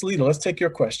 okay, Estelito, let's take your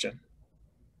question.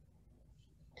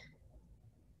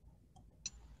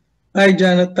 Hi,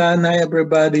 Jonathan. Hi,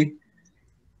 everybody.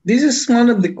 This is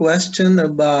one of the questions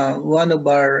about one of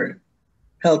our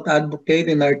health advocate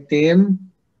in our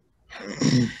team.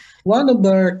 One of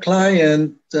our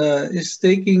client is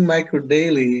taking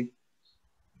microdaily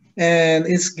and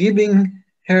it's giving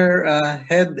her a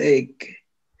headache.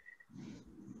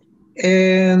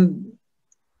 And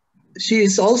she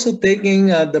is also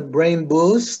taking the brain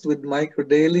boost with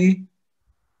microdaily.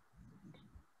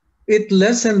 It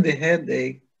lessened the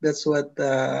headache. That's what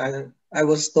I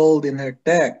was told in her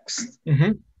text.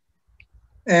 Mm-hmm.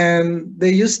 And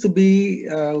they used to be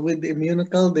with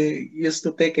Immunical, they used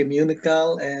to take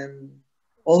Immunical and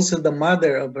also the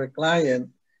mother of her client.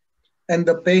 And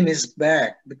the pain is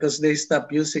back because they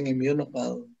stopped using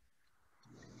Immunical.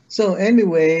 So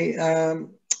anyway,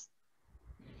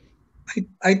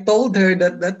 I told her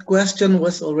that that question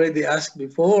was already asked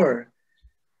before.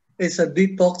 It's a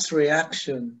detox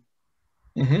reaction.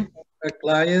 Mm-hmm. Her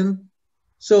client.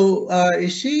 So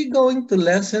is she going to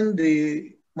lessen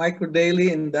the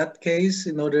microdaily in that case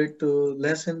in order to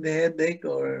lessen the headache,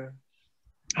 or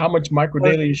how much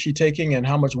microdaily is she taking and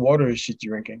how much water is she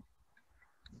drinking?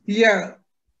 Yeah,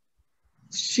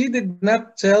 she did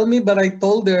not tell me, but I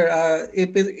told her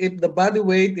if the body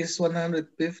weight is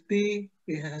 150,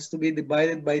 it has to be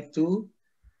divided by 2,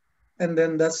 and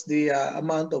then that's the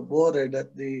amount of water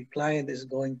that the client is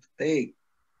going to take.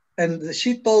 And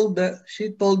she told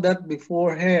that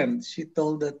beforehand. She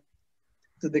told that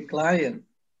to the client.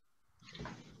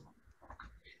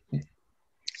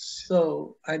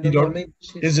 So I don't know. Maybe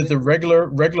is it the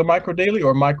regular microdaily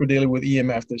or microdaily with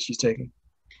EMF that she's taking?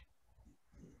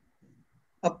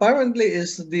 Apparently,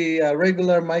 it's the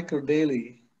regular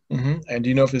microdaily. Mm-hmm. And do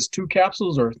you know if it's 2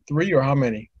 capsules or 3 or how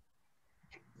many?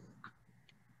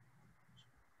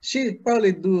 She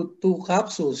probably do 2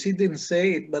 capsules. She didn't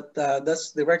say it, but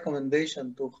that's the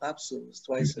recommendation: 2 capsules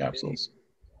twice 2 a capsules.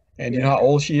 day. And you know how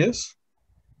old she is?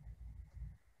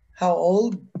 How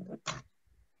old?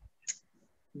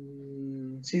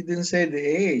 She didn't say the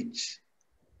age.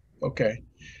 Okay,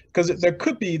 because there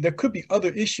could be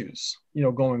other issues,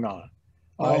 going on.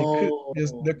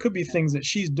 There could be things that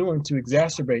she's doing to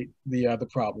exacerbate the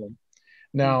problem.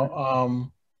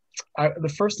 Now, the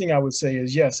first thing I would say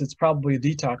is yes, it's probably a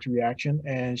detox reaction,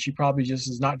 and she probably just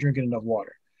is not drinking enough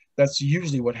water. That's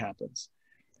usually what happens.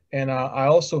 And I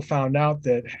also found out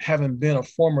that, having been a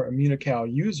former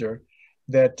Immunical user,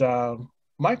 that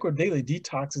microdaily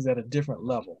detox is at a different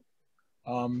level.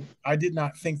 I did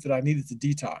not think that I needed to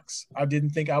detox. I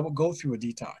didn't think I would go through a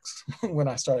detox when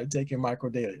I started taking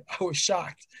microdaily. I was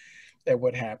shocked at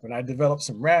what happened. I developed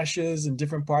some rashes in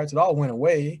different parts. It all went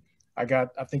away. I got,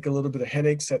 I think, a little bit of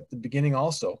headaches at the beginning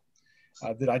also,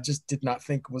 that I just did not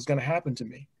think was going to happen to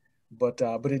me. But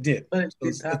it did. So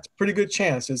it's a pretty good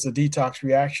chance it's a detox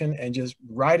reaction, and just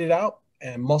ride it out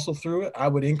and muscle through it. I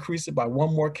would increase it by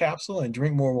 1 more capsule and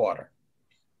drink more water.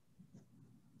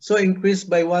 So increase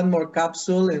by 1 more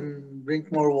capsule and drink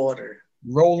more water.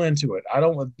 Roll into it.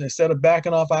 Instead of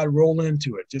backing off, I'd roll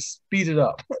into it. Just speed it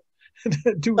up.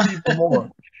 Do it even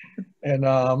more.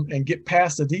 And get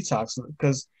past the detox.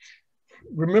 Because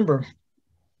remember,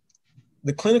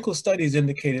 the clinical studies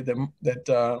indicated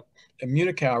that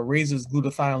Immunical raises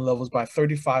glutathione levels by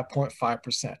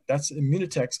 35.5%. That's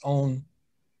Immunitech's own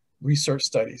research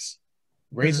studies.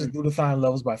 Raises glutathione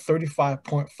levels by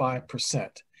 35.5%.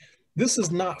 This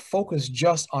is not focused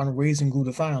just on raising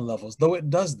glutathione levels, though it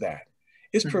does that.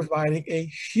 It's providing a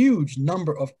huge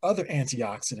number of other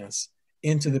antioxidants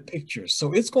into the picture.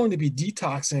 So it's going to be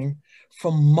detoxing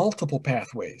from multiple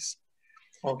pathways.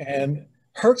 Okay. And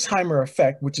Herxheimer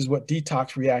effect, which is what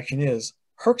detox reaction is,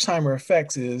 Herxheimer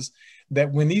effects is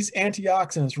that when these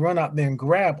antioxidants run out there and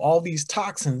grab all these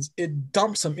toxins, it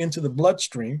dumps them into the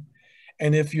bloodstream.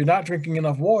 And if you're not drinking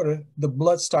enough water, the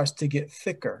blood starts to get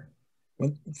thicker,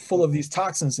 full of these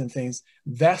toxins and things.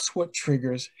 That's what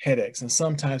triggers headaches, and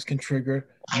sometimes can trigger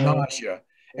nausea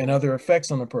and other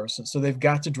effects on the person. So they've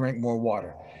got to drink more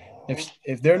water.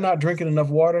 If they're not drinking enough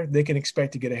water, they can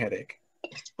expect to get a headache.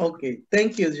 Okay,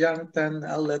 thank you, Jonathan.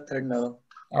 I'll let her know.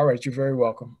 All right, you're very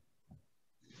welcome.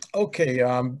 Okay,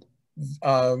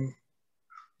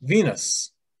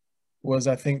 Venus was,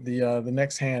 I think, the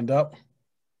next hand up.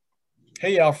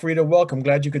 Hey, Alfreda, welcome.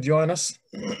 Glad you could join us.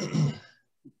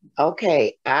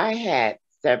 Okay, I had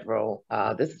several,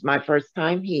 this is my first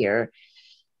time here,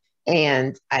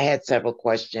 and I had several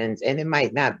questions, and it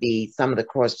might not be, some of the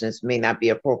questions may not be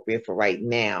appropriate for right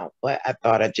now, but I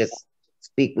thought I'd just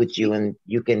speak with you and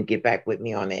you can get back with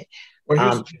me on it. Well,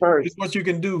 here's First, what you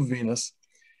can do, Venus.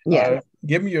 yeah,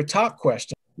 Give me your top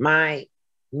question. my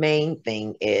main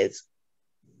thing is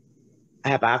I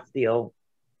have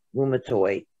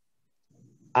rheumatoid.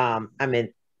 I'm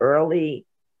in early,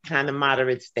 kind of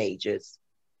moderate stages.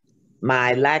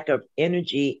 My lack of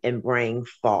energy and brain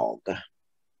fog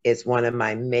is one of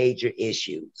my major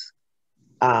issues.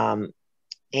 And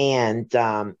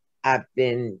I've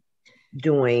been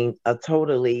doing a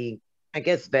totally, I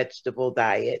guess, vegetable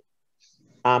diet.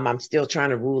 I'm still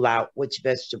trying to rule out which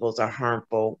vegetables are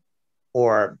harmful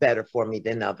or better for me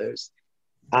than others.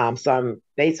 So I'm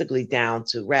basically down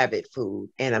to rabbit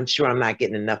food, and I'm sure I'm not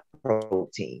getting enough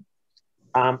protein.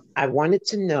 I wanted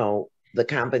to know the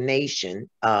combination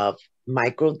of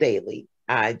Micro Daily.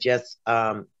 I just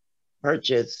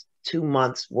purchased 2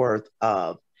 months worth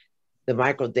of the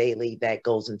Micro Daily that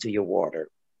goes into your water.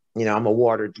 You know, I'm a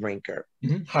water drinker.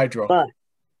 Hydro. But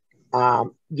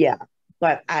yeah,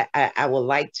 but I would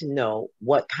like to know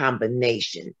what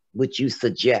combination would you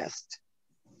suggest?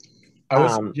 I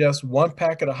would suggest 1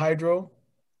 packet of Hydro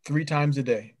 3 times a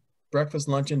day, breakfast,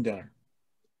 lunch, and dinner.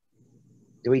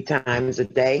 3 times a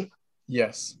day?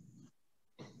 Yes.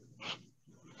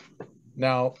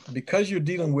 Now, because you're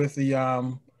dealing with the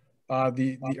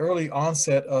early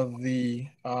onset of the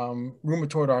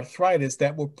rheumatoid arthritis,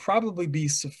 that will probably be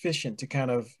sufficient to kind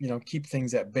of, keep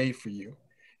things at bay for you.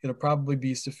 It'll probably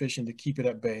be sufficient to keep it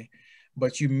at bay,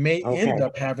 but you may end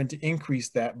up having to increase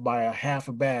that by a half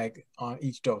a bag on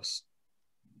each dose.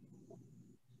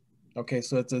 Okay,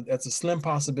 so it's a slim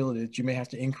possibility that you may have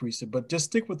to increase it, but just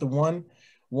stick with the one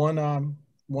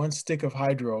stick of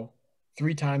Hydro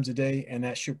 3 times a day, and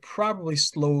that should probably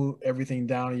slow everything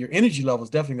down. Your energy level is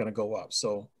definitely going to go up,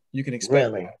 so you can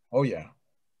expect that. Oh yeah,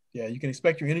 you can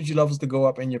expect your energy levels to go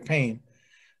up and your pain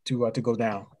to go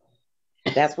down.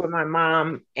 That's what my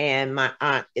mom and my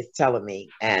aunt is telling me,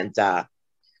 and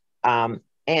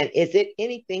is it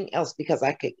anything else? Because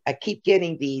I keep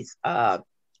getting these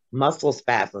muscle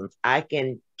spasms. I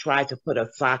can try to put a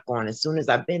sock on. As soon as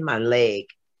I bend my leg,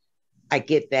 I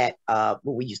get that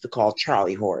what we used to call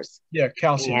Charlie horse. Yeah,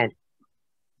 calcium. And,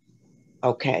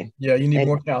 okay. Yeah, you need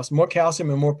more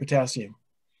calcium and more potassium.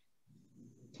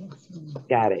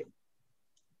 Got it.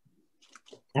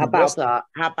 How about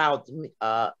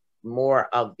more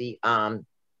of the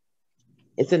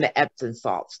it's in the Epsom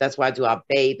salts. That's why I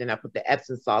bathe and I put the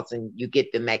Epsom salts, and you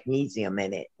get the magnesium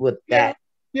in it with that.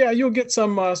 Yeah, you'll get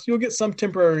some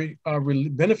temporary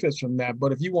benefits from that.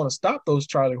 But if you want to stop those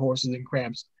Charlie horses and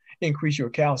cramps, increase your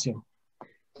calcium.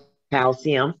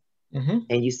 Calcium.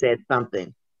 And you said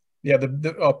something. Yeah,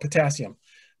 the potassium.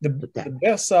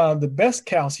 The best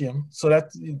calcium. So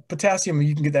that potassium,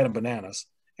 you can get that in bananas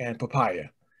and papaya.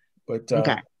 But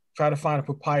try to find a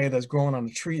papaya that's growing on a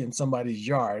tree in somebody's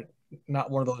yard, not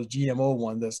one of those GMO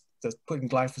ones that's putting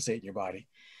glyphosate in your body.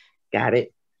 Got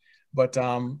it. But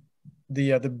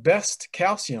the best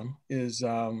calcium is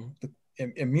the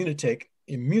Immunotech.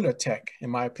 Immunotech, in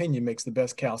my opinion, makes the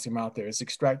best calcium out there. It's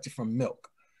extracted from milk.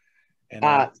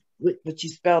 And would you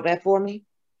spell that for me?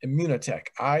 Immunotech.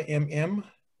 IMMUNOTEC.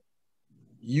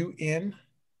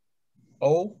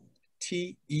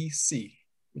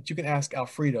 But you can ask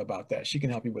Alfreda about that. She can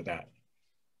help you with that.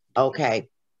 Okay.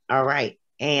 All right.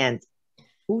 And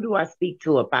who do I speak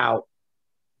to about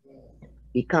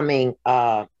becoming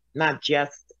not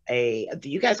just do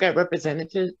you guys got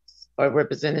representatives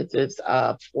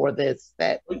for this?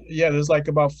 Yeah, there's like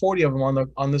about 40 of them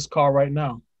on this call right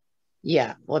now.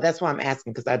 Yeah, well, that's why I'm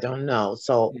asking, because I don't know.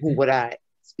 So who would I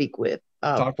speak with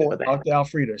for that? Talk to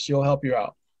Alfreda. She'll help you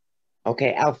out.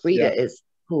 Okay, Alfreda is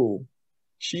who?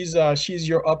 She's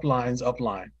your upline's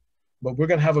upline. But we're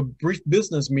going to have a brief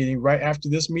business meeting right after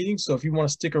this meeting. So if you want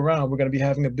to stick around, we're going to be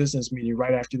having a business meeting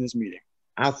right after this meeting.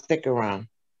 I'll stick around.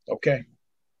 Okay.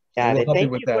 Got it.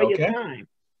 Thank you for your time.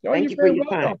 Thank you for your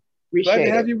time. Appreciate it. Glad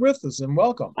to have you with us, and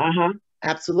welcome.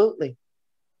 Absolutely.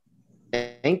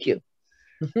 Thank you.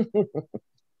 That's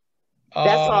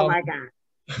all I got.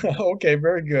 Okay,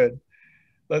 very good.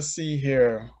 Let's see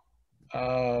here.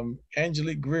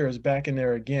 Angelique Greer is back in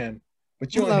there again,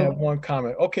 but you only have one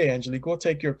comment. Okay, Angelique, we'll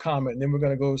take your comment, and then we're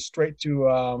going to go straight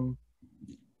to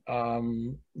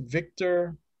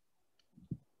Victor.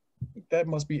 That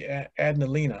must be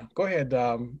Adnalina. Go ahead.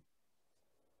 So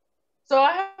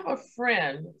I have a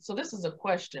friend. So this is a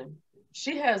question.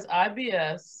 She has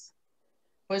IBS,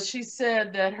 but she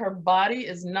said that her body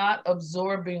is not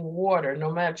absorbing water no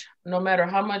matter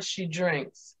how much she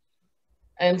drinks.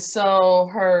 And so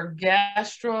her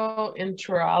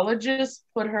gastroenterologist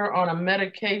put her on a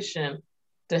medication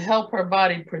to help her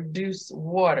body produce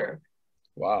water.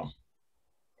 Wow.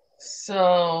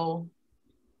 So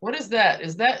what is that?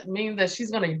 Does that mean that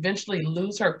she's going to eventually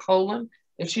lose her colon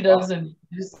if she doesn't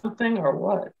do something, or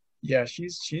what? Yeah,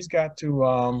 she's got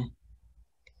to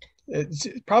it's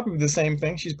probably the same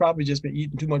thing. She's probably just been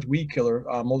eating too much weed killer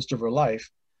most of her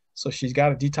life. So she's got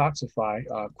to detoxify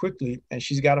quickly, and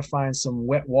she's got to find some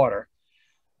wet water.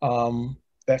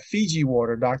 That Fiji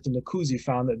water, Dr. Nkuzi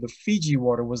found that the Fiji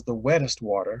water was the wettest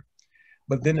water.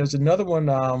 But then there's another one,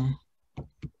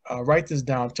 write this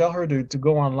down. Tell her to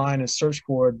go online and search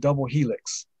for double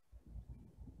helix.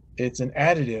 It's an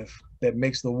additive that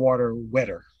makes the water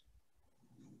wetter.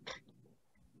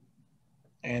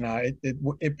 And it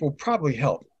will probably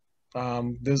help.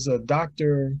 There's a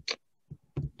Dr.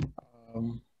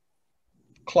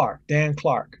 Clark, Dan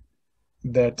Clark,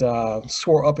 that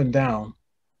swore up and down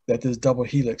that this double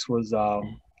helix was the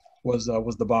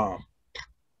bomb.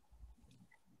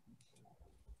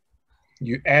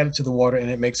 You add it to the water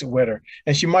and it makes it wetter.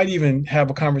 And she might even have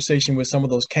a conversation with some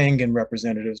of those Kangen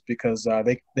representatives, because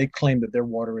they claim that their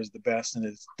water is the best and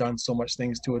it's done so much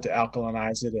things to it to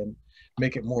alkalinize it and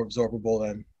make it more absorbable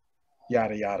and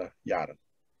yada, yada, yada.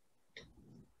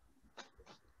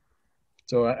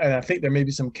 So, and I think there may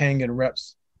be some Kangen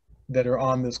reps that are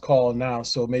on this call now.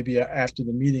 So maybe after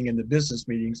the meeting and the business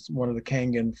meetings, one of the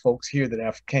Kangen folks here that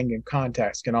have Kangen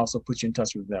contacts can also put you in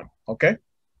touch with them. Okay?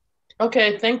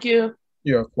 Okay, thank you.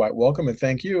 You're quite welcome, and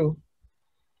thank you.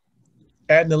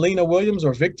 Adnalina Williams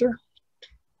or Victor?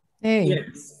 Hey.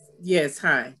 Yes,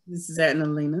 hi. This is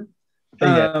Adnalina. Hey,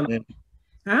 Adnalina.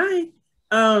 Hi.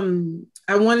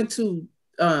 I wanted to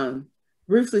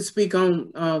briefly speak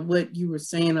on what you were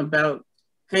saying about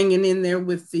hanging in there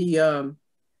with the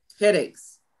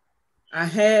headaches.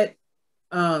 I've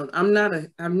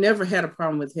never had a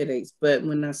problem with headaches, but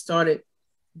when I started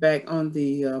back on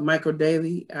the micro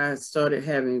daily, I started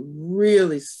having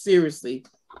really seriously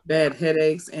bad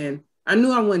headaches, and I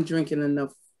knew I wasn't drinking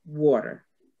enough water,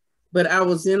 but I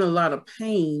was in a lot of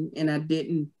pain, and I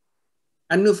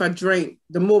knew if I drank,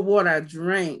 the more water I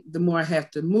drank, the more I have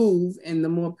to move and the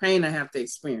more pain I have to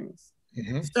experience.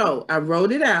 Mm-hmm. So I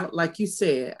wrote it out, like you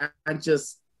said. I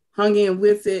just hung in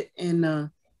with it, and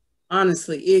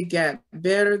honestly, it got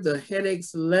better. The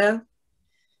headaches left,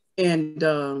 and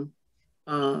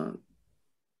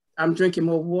I'm drinking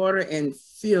more water and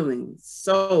feeling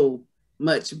so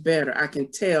much better. I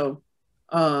can tell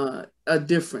a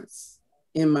difference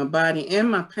in my body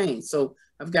and my pain. So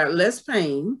I've got less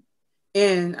pain,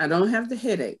 and I don't have the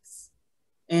headaches.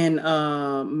 And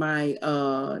my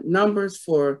numbers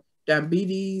for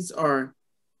diabetes are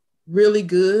really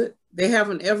good. They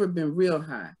haven't ever been real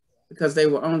high because they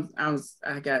were on,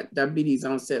 I got diabetes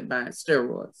onset by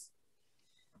steroids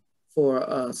for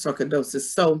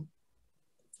sarcoidosis. So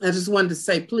I just wanted to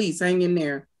say, please hang in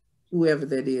there, whoever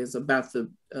that is, about the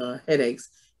headaches.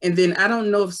 And then I don't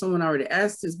know if someone already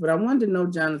asked this, but I wanted to know,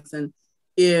 Jonathan,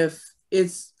 if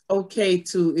it's okay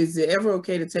is it ever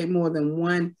okay to take more than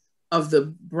one of the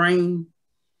brain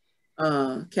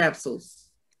capsules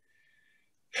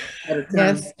at a time?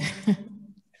 Yes.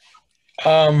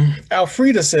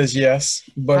 Alfreda says yes,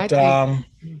 but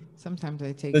sometimes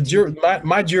I take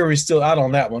my jury's still out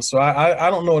on that one, so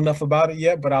I don't know enough about it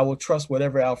yet, but I will trust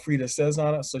whatever Alfreda says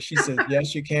on it. So she says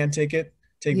yes, you can take it.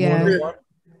 Take more than one.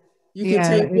 You can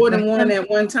take more than one at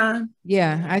one time?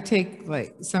 Yeah, I take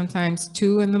like sometimes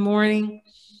 2 in the morning.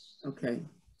 Okay.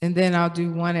 And then I'll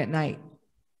do 1 at night.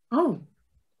 Oh,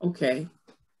 okay.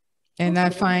 And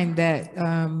I find that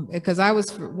because I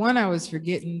was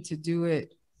forgetting to do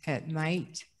it at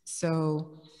night.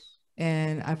 So,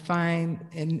 and I find,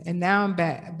 and now I'm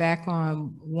back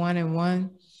on 1 and 1.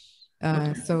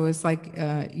 Okay. So it's like,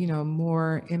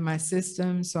 more in my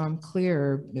system. So I'm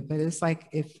clearer, but it's like,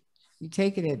 if you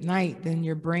take it at night, then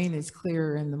your brain is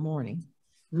clearer in the morning.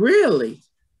 Really?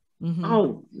 Mm-hmm.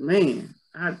 Oh man.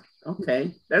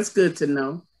 Okay. That's good to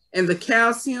know. And the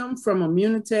calcium from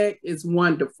Immunitech is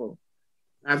wonderful.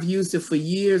 I've used it for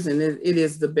years, and it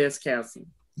is the best calcium.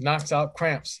 Knocks out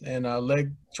cramps and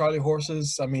leg Charlie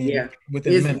horses. I mean, yeah,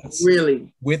 within minutes.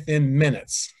 Really, within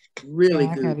minutes. Really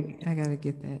yeah, good. I gotta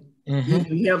get that.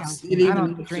 Mm-hmm. It helps. It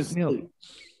even helps drink milk.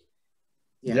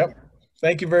 Yeah. Yep.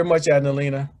 Thank you very much,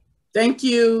 Adnalina. Thank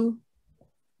you.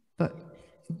 But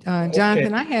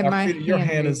Jonathan, I had your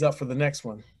hand is up for the next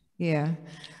one. Yeah.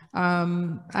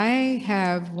 I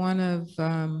have one of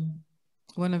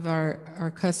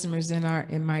our customers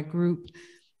in my group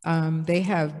They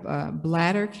have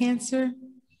bladder cancer,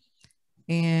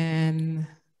 and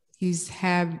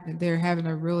they're having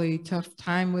a really tough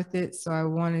time with it. So I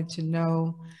wanted to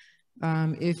know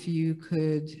if you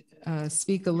could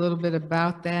speak a little bit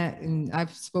about that. And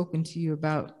I've spoken to you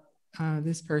about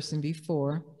this person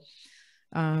before.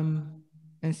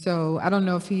 And so I don't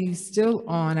know if he's still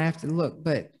on, I have to look,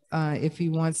 but if he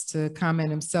wants to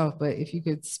comment himself, but if you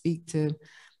could speak to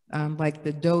like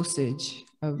the dosage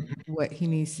of what he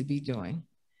needs to be doing.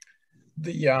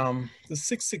 The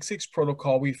 666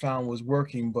 protocol we found was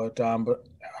working, but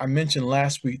I mentioned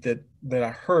last week that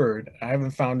I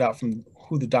haven't found out from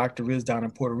who the doctor is down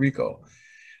in Puerto Rico,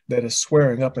 that is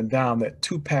swearing up and down that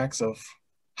 2 packs of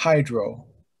hydro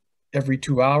every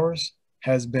 2 hours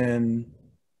has been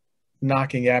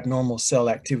knocking abnormal cell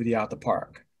activity out the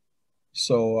park.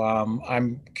 So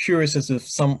I'm curious as if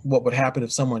what would happen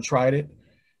if someone tried it.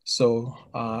 So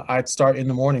I'd start in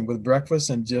the morning with breakfast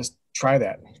and just try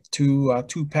that. 2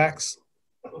 packs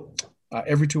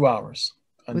every 2 hours.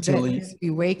 Would that just be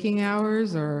waking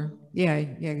hours or? Yeah,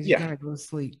 you gotta go to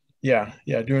sleep. Yeah,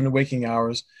 during the waking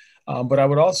hours. But I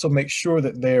would also make sure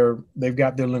that they've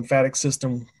got their lymphatic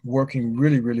system working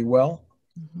really, really well.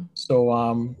 Mm-hmm.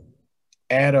 So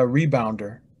add a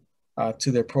rebounder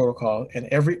to their protocol, and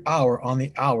every hour on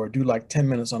the hour, do like 10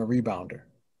 minutes on a rebounder.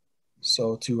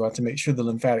 So to make sure the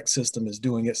lymphatic system is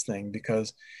doing its thing,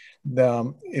 because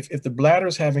if the bladder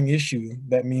is having issue,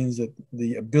 that means that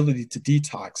the ability to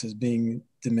detox is being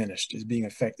diminished, is being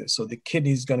affected. So the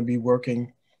kidney is going to be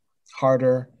working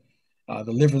harder,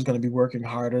 the liver is going to be working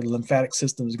harder, the lymphatic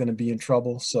system is going to be in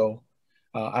trouble. So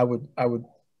I would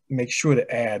make sure to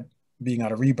add being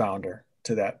on a rebounder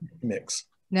to that mix.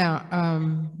 Now,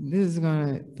 this is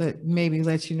going to maybe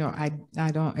let you know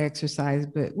I don't exercise,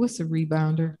 but what's a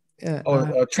rebounder? A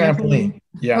trampoline.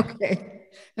 Yeah. Okay.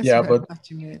 That's yeah, what but I thought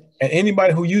you meant. And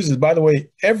anybody who uses, by the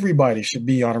way, everybody should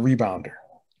be on a rebounder.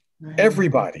 Mm-hmm.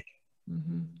 Everybody.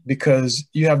 Mm-hmm. Because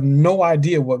you have no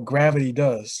idea what gravity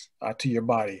does to your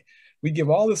body. We give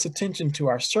all this attention to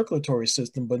our circulatory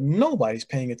system, but nobody's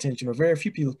paying attention, or very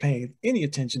few people paying any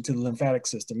attention to the lymphatic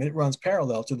system. It runs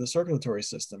parallel to the circulatory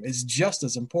system. It's just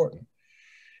as important.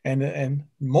 And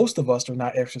most of us are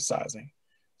not exercising.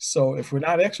 So if we're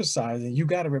not exercising, you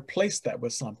got to replace that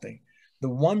with something. The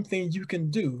one thing you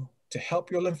can do to help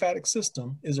your lymphatic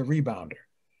system is a rebounder.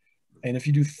 And if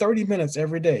you do 30 minutes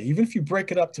every day, even if you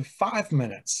break it up to 5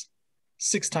 minutes,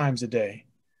 6 times a day,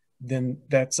 then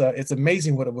it's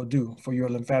amazing what it will do for your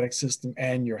lymphatic system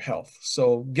and your health.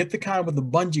 So get the kind with the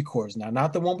bungee cords now,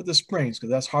 not the one with the springs, because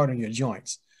that's hard on your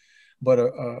joints, but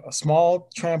a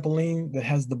small trampoline that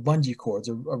has the bungee cords,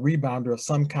 a rebounder of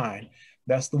some kind.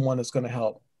 That's the one that's going to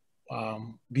help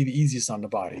be the easiest on the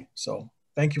body. So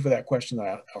thank you for that question,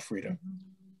 Alfreda.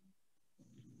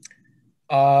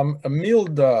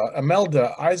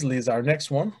 Imelda Isley is our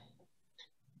next one.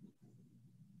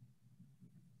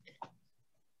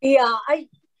 Yeah, I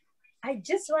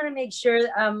just want to make sure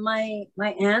my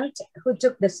aunt who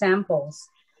took the samples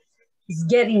was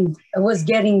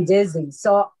getting dizzy.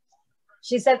 So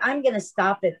she said, I'm going to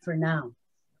stop it for now.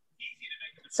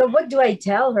 So what do I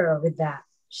tell her with that?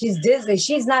 She's dizzy.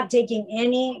 She's not taking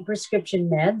any prescription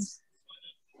meds.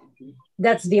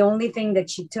 That's the only thing that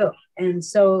she took. And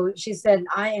so she said,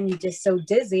 I am just so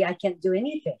dizzy, I can't do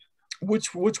anything.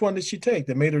 Which one did she take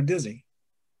that made her dizzy?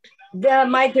 The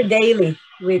micro daily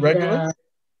with regular?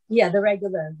 The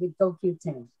regular with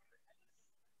CoQ10.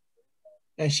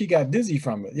 And she got dizzy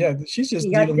from it. Yeah, she's just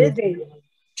dealing with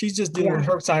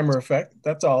Herxheimer effect.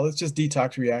 That's all. It's just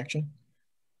detox reaction.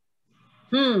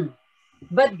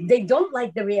 But they don't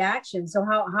like the reaction. So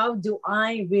how do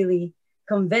I really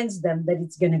convince them that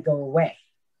it's going to go away?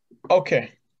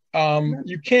 Okay.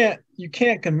 You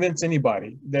can't convince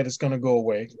anybody that it's going to go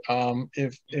away.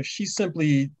 If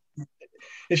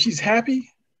she's happy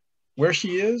where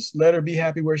she is, let her be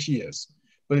happy where she is.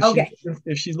 But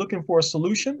if she's looking for a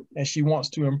solution and she wants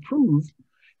to improve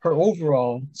her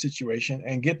overall situation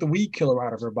and get the weed killer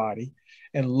out of her body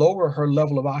and lower her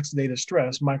level of oxidative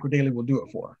stress, microdaily will do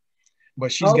it for her.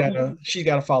 But she's got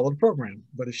to follow the program.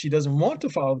 But if she doesn't want to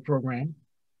follow the program,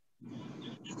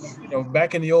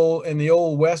 back in the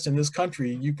old West in this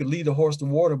country, you could lead a horse to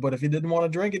water, but if he didn't want to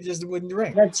drink it, just wouldn't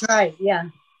drink. That's right. Yeah.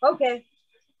 Okay.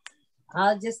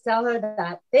 I'll just tell her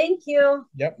that. Thank you.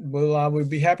 Yep. Well, we'd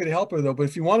be happy to help her though. But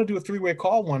if you want to do a 3-way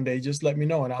call one day, just let me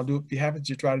know and I'll be happy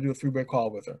to try to do a 3-way call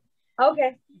with her.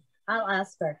 Okay. I'll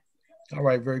ask her. All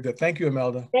right. Very good. Thank you,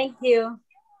 Imelda. Thank you.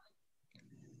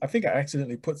 I think I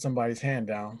accidentally put somebody's hand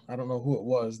down. I don't know who it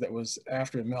was that was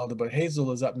after Imelda, but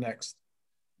Hazel is up next.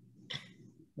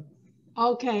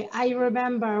 Okay, I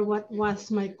remember what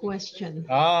was my question. You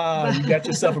got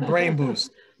yourself a brain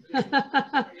boost.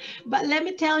 But let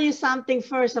me tell you something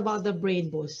first about the brain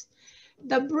boost.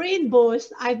 The brain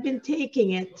boost, I've been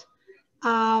taking it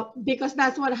because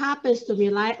that's what happens to me,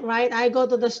 right? I go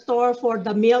to the store for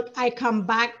the milk, I come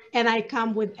back and I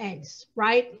come with eggs,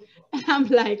 right? And I'm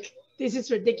like, this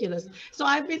is ridiculous. So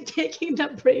I've been taking the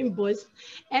brain boost.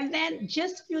 And then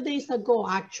just a few days ago,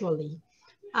 actually,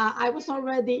 I was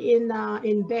already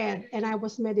in bed and I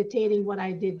was meditating what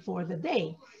I did for the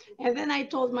day. And then I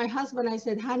told my husband, I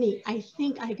said, honey, I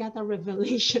think I got a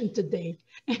revelation today.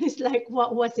 And it's like,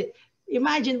 what was it?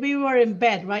 Imagine we were in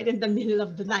bed right in the middle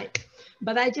of the night,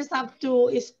 but I just have to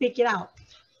speak it out.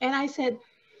 And I said,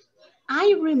 I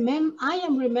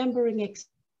am remembering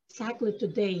exactly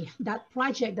today that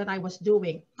project that I was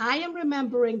doing. I am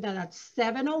remembering that at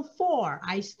 7:04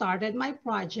 I started my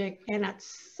project and at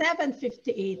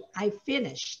 7:58 I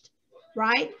finished,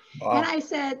 right? Wow. And I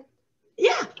said,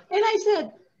 yeah, and I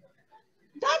said,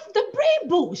 that's the brain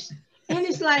boost. And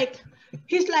he's like,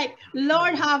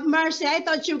 Lord have mercy. I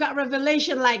thought you got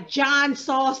revelation like John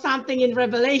saw something in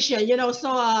Revelation, you know, so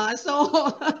I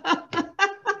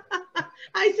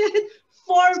said,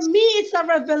 for me, it's a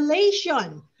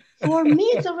revelation. For me,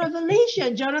 it's a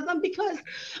revelation, Jonathan, because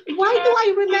why do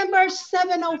I remember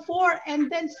 7:04 and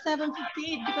then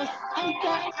 7:58? Because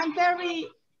I'm very,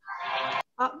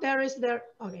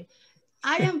 okay.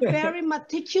 I am very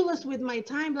meticulous with my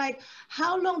time. Like,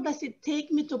 how long does it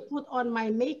take me to put on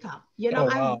my makeup? You know,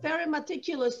 wow. I'm very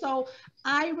meticulous. So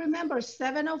I remember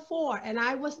 7:04 and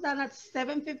I was done at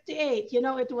 7:58. You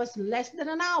know, it was less than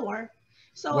an hour.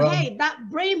 So, well, hey, that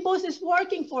brain boost is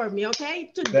working for me,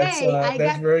 okay? Today,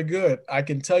 that's very good. I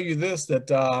can tell you this,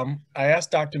 that I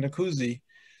asked Dr. Nkuzi,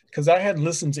 because I hadn't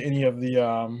listened to any of the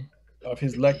of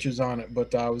his lectures on it,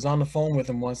 but I was on the phone with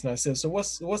him once and I said, so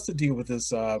what's the deal with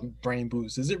this brain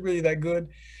boost? Is it really that good?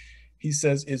 He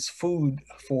says it's food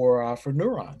for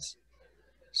neurons.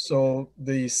 So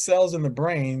the cells in the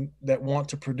brain that want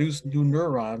to produce new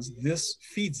neurons, this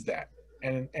feeds that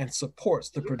and supports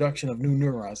the production of new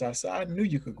neurons. I said, I knew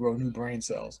you could grow new brain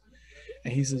cells.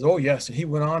 And he says, oh, yes. And he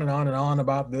went on and on and on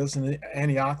about this and the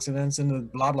antioxidants and the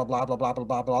blah, blah, blah, blah, blah, blah,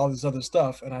 blah, blah, all this other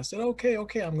stuff. And I said, okay,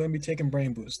 I'm going to be taking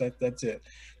brain boost. That's it.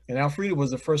 And Alfreda was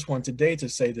the first one today to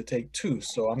say to take 2.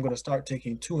 So I'm going to start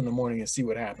taking 2 in the morning and see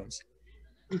what happens.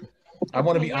 I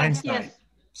want to be Einstein. Yes.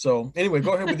 So anyway,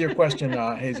 go ahead with your question,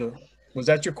 Hazel. Was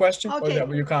that your question? Okay. Or that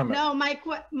was your comment? No,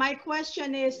 my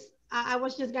question is, I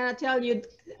was just gonna tell you,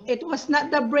 it was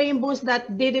not the brain boost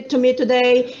that did it to me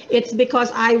today. It's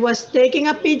because I was taking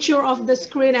a picture of the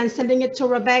screen and sending it to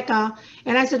Rebecca.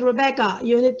 And I said, Rebecca,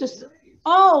 you need to,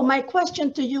 oh, my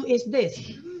question to you is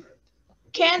this.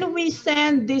 Can we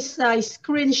send this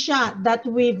screenshot that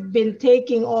we've been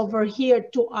taking over here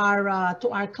to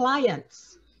our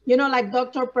clients? You know, like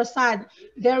Dr. Prasad,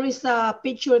 there is a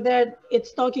picture there.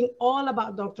 It's talking all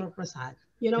about Dr. Prasad.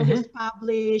 You know, he's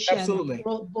published and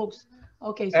wrote books.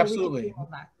 Okay, so absolutely. We can do all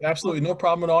that. Absolutely, no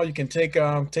problem at all. You can take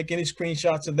any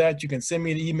screenshots of that. You can send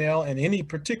me an email and any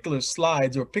particular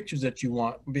slides or pictures that you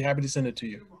want. I'll be happy to send it to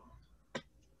you.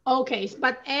 Okay,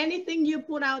 but anything you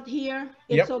put out here,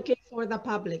 it's okay for the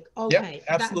public. Okay,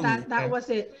 absolutely. That was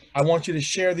it. I want you to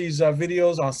share these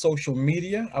videos on social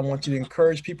media. I want you to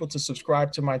encourage people to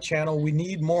subscribe to my channel. We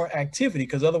need more activity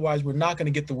because otherwise we're not going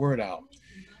to get the word out.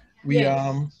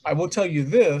 I will tell you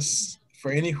this, for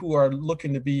any who are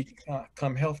looking to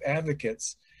become health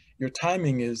advocates, your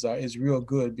timing is real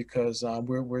good because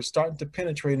we're starting to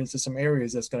penetrate into some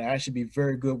areas that's going to actually be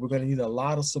very good. We're going to need a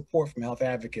lot of support from health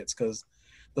advocates because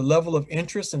the level of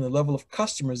interest and the level of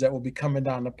customers that will be coming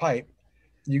down the pipe,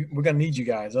 we're going to need you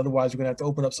guys. Otherwise, we're going to have to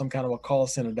open up some kind of a call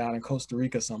center down in Costa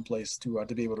Rica someplace to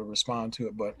be able to respond to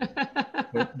it. But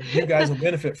you guys will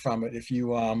benefit from it if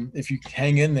you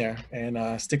hang in there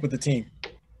and stick with the team.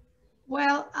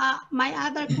 Well, my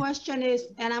other question is,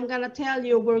 and I'm going to tell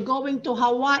you, we're going to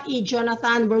Hawaii,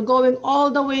 Jonathan. We're going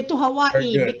all the way to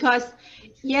Hawaii because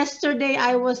yesterday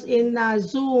I was in a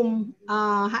Zoom,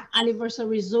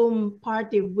 anniversary Zoom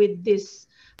party with this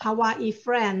Hawaii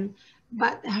friend,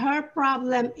 but her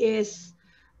problem is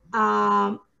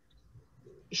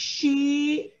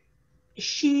she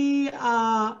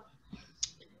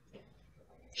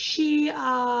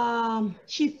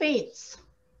faints,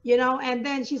 you know, and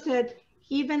then she said,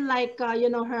 even like, you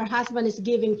know, her husband is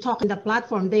giving talk on the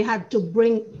platform. They had to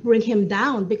bring him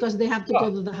down because they have to go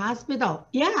to the hospital.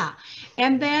 Yeah.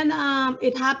 And then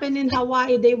it happened in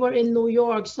Hawaii. They were in New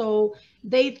York. So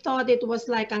they thought it was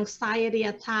like anxiety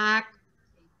attack.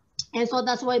 And so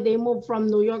that's why they moved from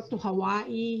New York to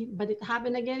Hawaii. But it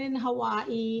happened again in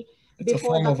Hawaii. It's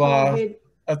before a form the of COVID?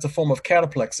 that's a form of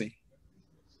cataplexy.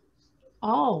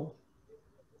 Oh,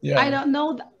 Yeah. I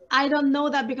don't know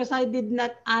that because I did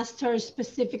not ask her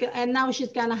specifically. And now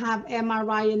she's gonna have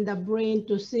MRI in the brain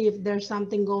to see if there's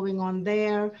something going on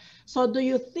there. So do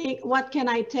you think, what can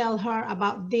I tell her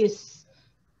about this?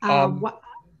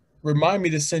 Remind me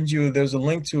to send you, there's a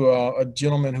link to a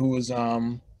gentleman who was,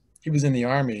 he was in the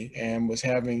Army and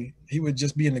he would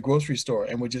just be in the grocery store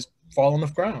and would just fall on the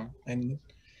ground. And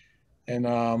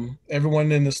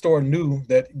everyone in the store knew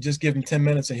that just give him 10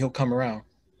 minutes and he'll come around.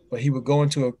 But he would go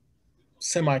into a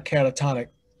semi-catatonic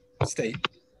state.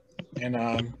 And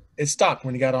it stopped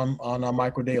when he got on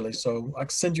Micro Daily. So I can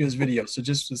send you his video. So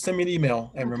just send me an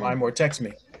email and remind me or text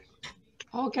me.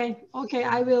 Okay,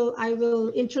 I will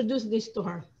introduce this to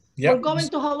her. Yep. We're going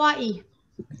to Hawaii.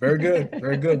 Very good,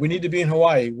 very good. We need to be in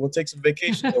Hawaii. We'll take some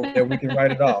vacation over there. We can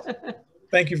write it off.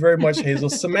 Thank you very much, Hazel.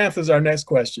 Samantha's our next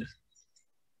question.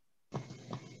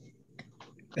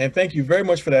 And thank you very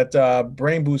much for that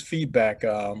brain boost feedback,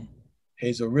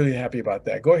 Hazel. Really happy about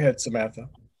that. Go ahead, Samantha.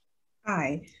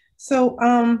 Hi. So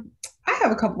I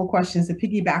have a couple of questions to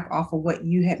piggyback off of what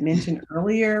you had mentioned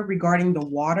earlier regarding the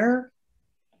water.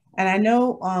 And I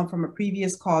know from a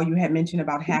previous call, you had mentioned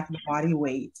about half the body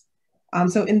weight.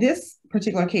 So in this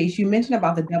particular case, you mentioned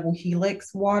about the double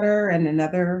helix water and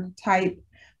another type,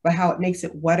 but how it makes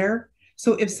it wetter.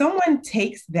 So if someone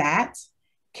takes that,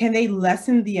 can they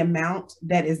lessen the amount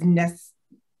that is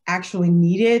actually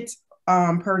needed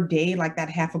per day, like that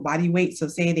half a body weight? So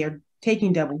say they're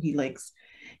taking double helix,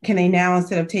 can they now,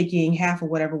 instead of taking half of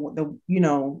whatever the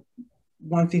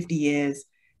 150 is,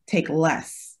 take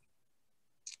less?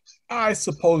 I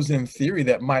suppose in theory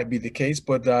that might be the case,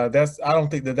 but I don't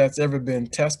think that that's ever been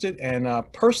tested. And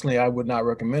personally, I would not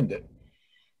recommend it.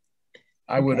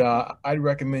 I'd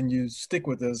recommend you stick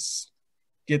with this,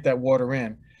 get that water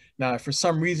in. Now, if for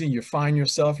some reason you find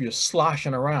yourself, you're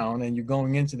sloshing around and you're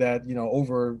going into that,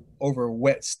 over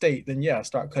wet state, then yeah,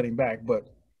 start cutting back. But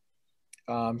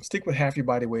stick with half your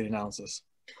body weight in ounces.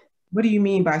 What do you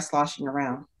mean by sloshing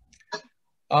around?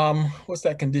 What's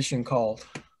that condition called?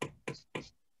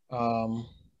 I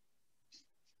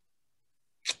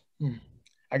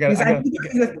think there's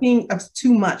a thing of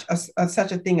too much,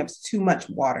 such a thing as too much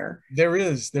water. There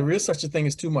is such a thing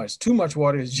as too much. Too much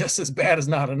water is just as bad as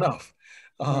not enough.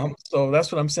 So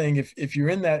that's what I'm saying. If you're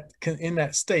in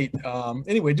that state,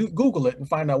 anyway, Google it and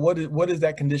find out what is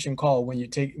that condition called when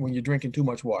you're drinking too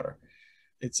much water.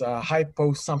 It's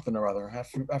hypo something or other.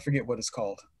 I forget what it's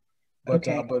called. But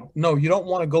but no, you don't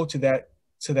want to go to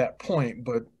that point.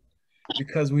 But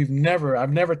because I've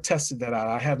never tested that out.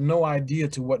 I have no idea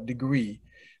to what degree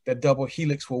that double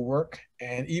helix will work.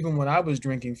 And even when I was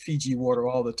drinking Fiji water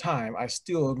all the time,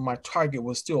 my target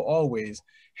was still always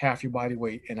half your body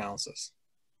weight in ounces.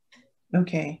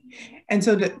 Okay. And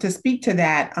so to speak to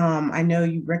that, I know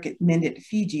you recommended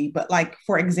Fiji, but like,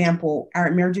 for example, our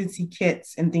emergency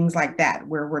kits and things like that,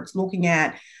 where we're looking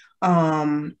at,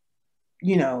 in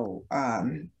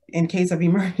case of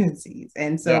emergencies.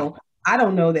 And so I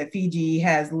don't know that Fiji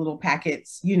has little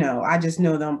packets, I just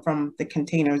know them from the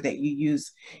containers that you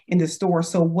use in the store.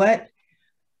 So what,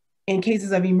 in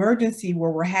cases of emergency where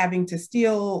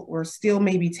we're still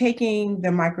maybe taking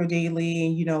the micro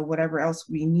daily and, whatever else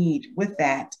we need with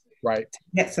that, right, to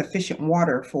get sufficient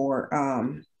water for,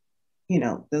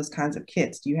 those kinds of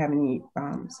kits. Do you have any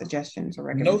suggestions or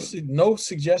recommendations? No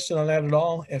suggestion on that at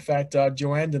all. In fact,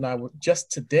 Joanne and I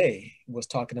just today was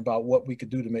talking about what we could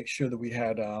do to make sure that we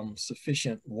had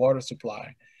sufficient water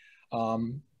supply.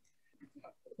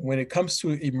 When it comes to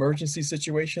emergency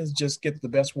situations, just get the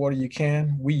best water you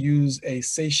can. We use a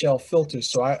Seychelles filter.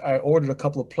 So I ordered a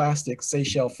couple of plastic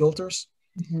Seychelles filters,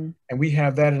 and we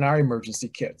have that in our emergency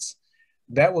kits.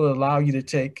 That will allow you to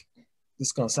take, this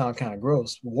is going to sound kind of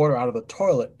gross, water out of the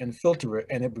toilet and filter it,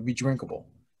 and it would be drinkable.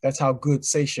 That's how good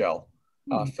Seychelles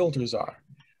filters are.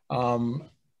 I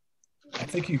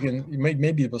think you may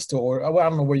be able to still order, well, I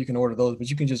don't know where you can order those, but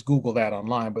you can just Google that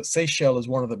online. But Seychelles is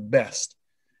one of the best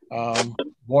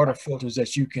water filters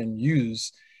that you can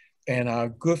use,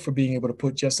 and good for being able to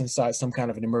put just inside some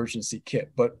kind of an emergency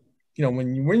kit. But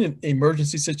when you're in an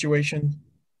emergency situation,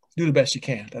 do the best you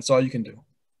can. That's all you can do.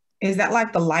 Is that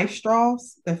like the Life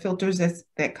straws, the filters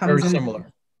that comes very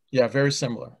similar? Yeah, very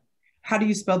similar. How do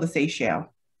you spell the Seychelles?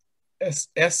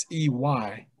 Seyche.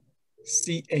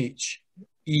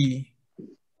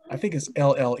 I think it's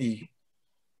LLE.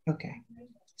 Okay.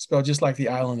 Spelled just like the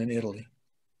island in Italy.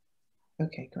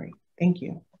 Okay, great. Thank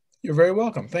you. You're very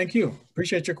welcome. Thank you.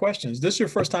 Appreciate your questions. This is your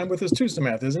first time with us too,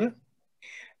 Samantha, isn't it?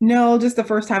 No, just the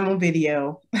first time on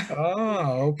video.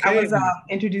 Oh, I okay. was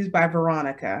introduced by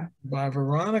Veronica. By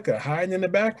Veronica, hiding in the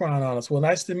background on us. Well,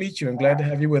 nice to meet you and glad to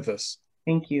have you with us.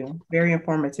 Thank you. Very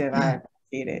informative. I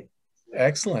appreciate it.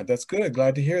 Excellent. That's good.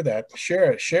 Glad to hear that.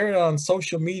 Share it. Share it on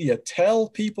social media. Tell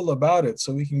people about it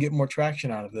so we can get more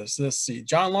traction out of this. Let's see.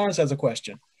 John Lawrence has a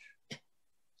question.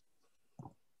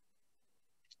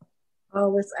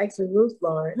 Oh, it's actually Ruth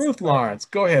Lawrence. Ruth Lawrence.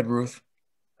 Go ahead, Ruth.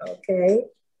 Okay.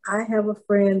 I have a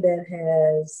friend that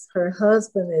her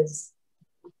husband is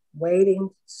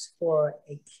waiting for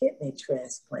a kidney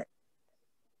transplant.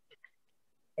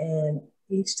 And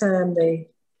each time they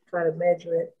try to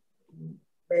measure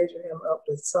him up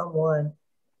with someone,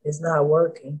 it's not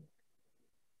working.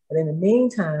 But in the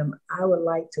meantime, I would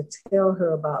like to tell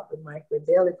her about the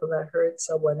microdaily because I heard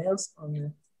someone else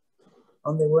on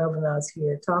the webinars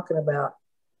here talking about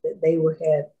that they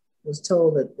was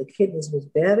told that the kidneys was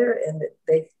better and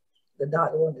that the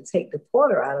doctor wanted to take the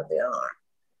porter out of their arm.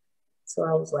 So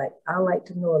I was like, I'd like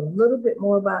to know a little bit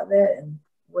more about that. And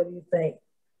what do you think?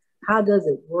 How does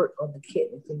it work on the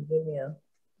kidney? Can you give me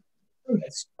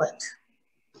a split?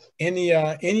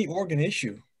 Any organ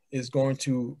issue is going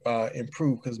to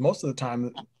improve because most of the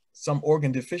time, some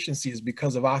organ deficiency is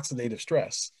because of oxidative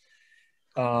stress.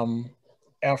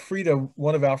 Alfreda,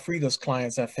 one of Alfreda's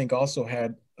clients, I think also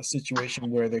had a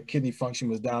situation where their kidney function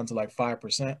was down to like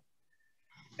 5%.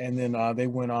 And then they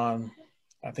went on,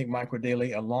 I think,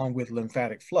 microdaily along with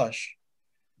lymphatic flush.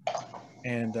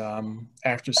 And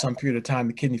after some period of time,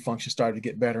 the kidney function started to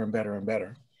get better and better and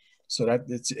better. So that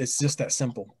it's just that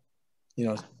simple. You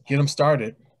know, get them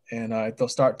started and they'll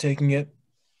start taking it.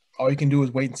 All you can do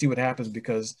is wait and see what happens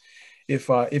because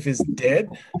if it's dead,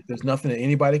 there's nothing that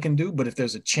anybody can do. But if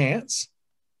there's a chance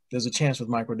with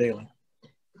microdaily.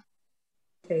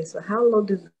 Okay, so how low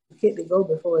does the kidney go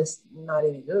before it's not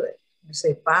any good? You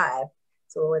say 5,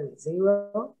 so what is it,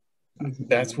 0?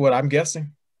 That's what I'm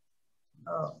guessing.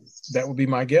 Oh. That would be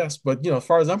my guess. But, you know, as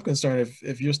far as I'm concerned,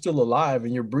 if you're still alive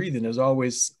and you're breathing, there's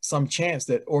always some chance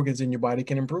that organs in your body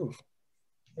can improve.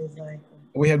 Exactly.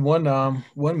 We had one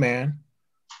man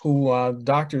who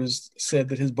doctors said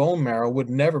that his bone marrow would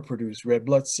never produce red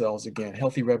blood cells again,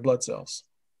 healthy red blood cells.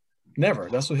 Never.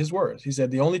 That's what his words. He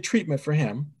said the only treatment for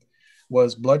him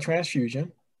was blood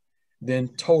transfusion, then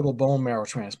total bone marrow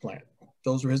transplant.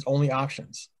 Those were his only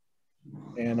options.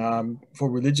 And for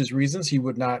religious reasons, he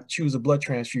would not choose a blood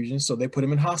transfusion, so they put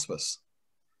him in hospice.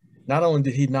 Not only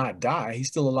did he not die, he's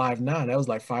still alive now. That was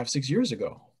like 5-6 years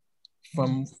ago.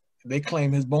 They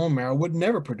claim his bone marrow would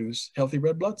never produce healthy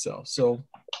red blood cells. So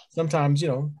sometimes, you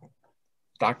know,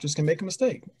 doctors can make a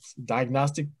mistake.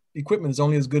 Diagnostic equipment is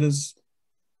only as good as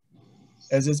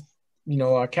it's, you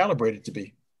know, calibrated to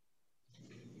be.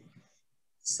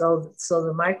 So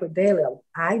the microdaily,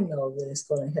 I know that it's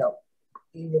going to help,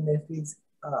 even if he's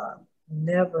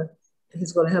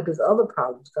he's going to help his other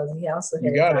problems because he also had.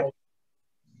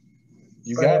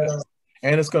 You got it.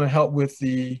 And it's going to help with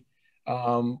the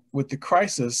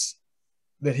crisis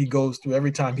that he goes through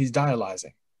every time he's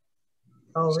dialyzing.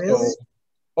 Oh, really? So,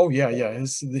 oh yeah.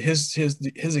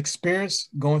 His experience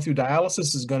going through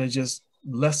dialysis is going to just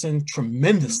lessen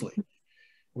tremendously.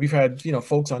 We've had, you know,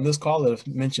 folks on this call that have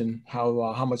mentioned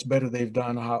how much better they've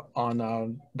done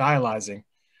on dialyzing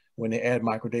when they add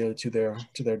microdaily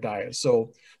to their diet.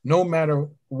 So no matter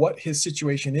what his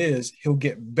situation is, he'll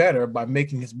get better by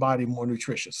making his body more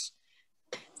nutritious.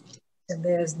 And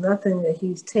there's nothing that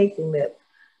he's taking that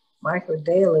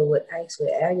microdaily would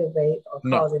actually aggravate or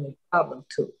cause any problem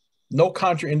to. No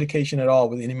contraindication at all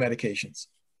with any medications.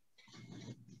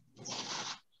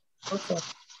 Okay.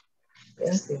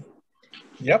 Thank you.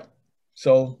 Yep.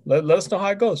 So let us know how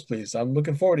it goes, please. I'm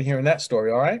looking forward to hearing that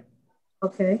story. All right.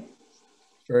 Okay.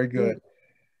 Very good.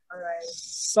 All right.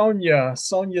 Sonia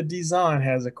Dizon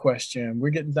has a question. We're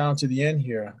getting down to the end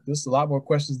here. This is a lot more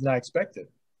questions than I expected.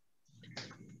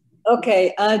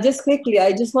 Okay. Just quickly,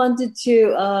 I just wanted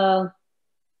to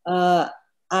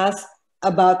ask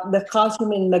about the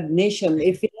calcium and magnesium.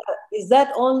 Is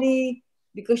that only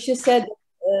because you said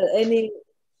any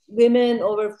women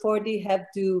over 40 have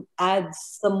to add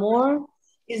some more?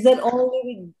 Is that only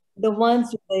with the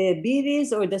ones with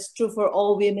diabetes, or that's true for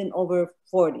all women over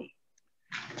 40?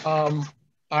 I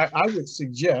would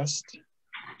suggest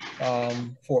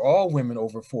for all women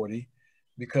over 40,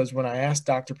 because when I asked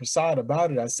Dr. Prasad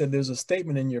about it, I said, there's a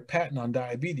statement in your patent on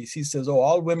diabetes. He says, oh,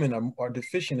 all women are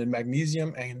deficient in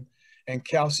magnesium and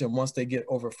calcium once they get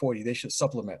over 40. They should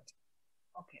supplement.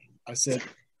 Okay. I said,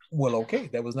 well, okay,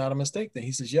 that was not a mistake. Then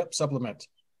he says, yep, supplement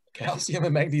calcium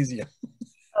and magnesium.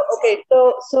 Okay,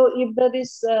 so if that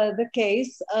is the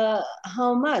case,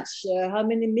 how much? How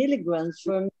many milligrams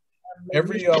for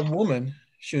every woman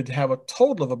should have a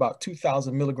total of about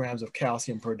 2,000 milligrams of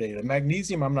calcium per day. The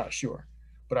magnesium, I'm not sure,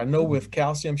 but I know with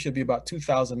calcium should be about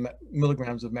 2,000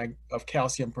 milligrams of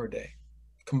calcium per day,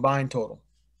 combined total.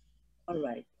 All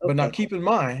right. Okay. But now keep in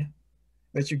mind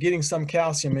that you're getting some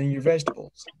calcium in your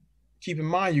vegetables. Keep in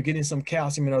mind you're getting some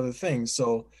calcium in other things.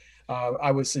 So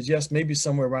I would suggest maybe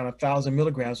somewhere around 1,000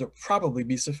 milligrams would probably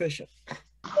be sufficient.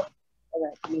 All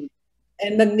right.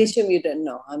 And magnesium, you don't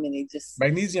know. I mean, it just...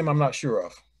 Magnesium, I'm not sure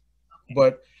of.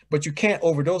 But you can't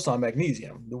overdose on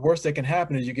magnesium. The worst that can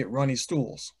happen is you get runny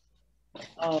stools.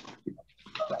 Oh,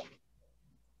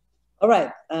 all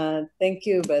right. Thank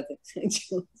you, Brother.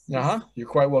 You're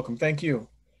quite welcome. Thank you.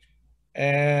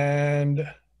 And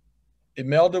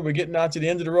Imelda, we're getting out to the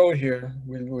end of the road here.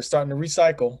 We're starting to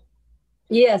recycle.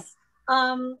 Yes.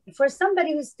 For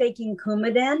somebody who's taking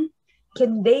Coumadin,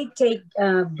 can they take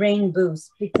brain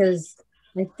boost? Because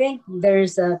I think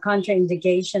there's a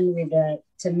contraindication with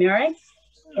turmeric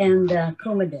and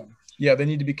Coumadin. Yeah, they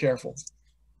need to be careful.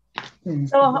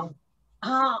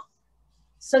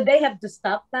 So they have to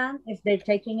stop that if they're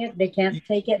taking it. They can't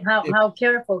take it. How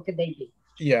careful could they be?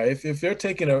 Yeah, if they're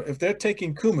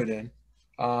taking Coumadin,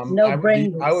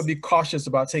 I would be cautious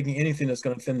about taking anything that's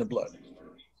going to thin the blood.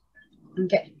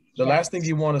 Okay. The last thing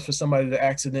you want is for somebody to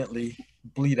accidentally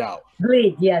bleed out.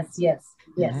 Bleed, yes.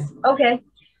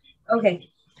 Okay.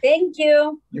 Thank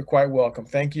you. You're quite welcome.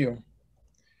 Thank you.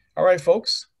 All right,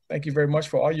 folks. Thank you very much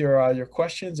for all your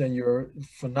questions and your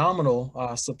phenomenal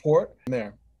support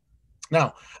there.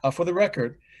 Now, for the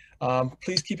record,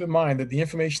 please keep in mind that the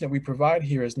information that we provide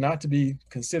here is not to be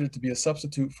considered to be a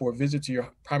substitute for a visit to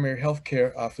your primary health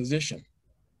care physician.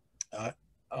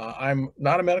 I'm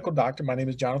not a medical doctor. My name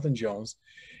is Jonathan Jones,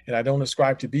 and I don't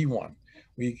ascribe to be one.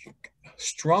 We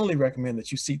strongly recommend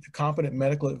that you seek the competent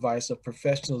medical advice of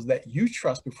professionals that you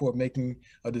trust before making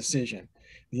a decision.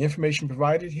 The information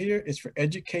provided here is for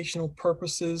educational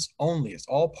purposes only. It's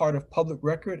all part of public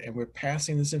record, and we're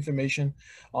passing this information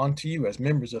on to you as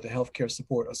members of the Healthcare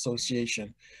Support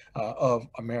Association of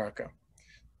America.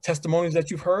 Testimonies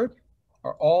that you've heard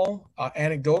are all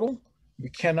anecdotal. We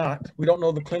don't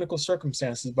know the clinical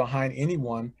circumstances behind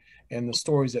anyone and the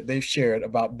stories that they've shared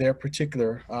about their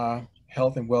particular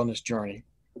health and wellness journey.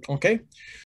 Okay,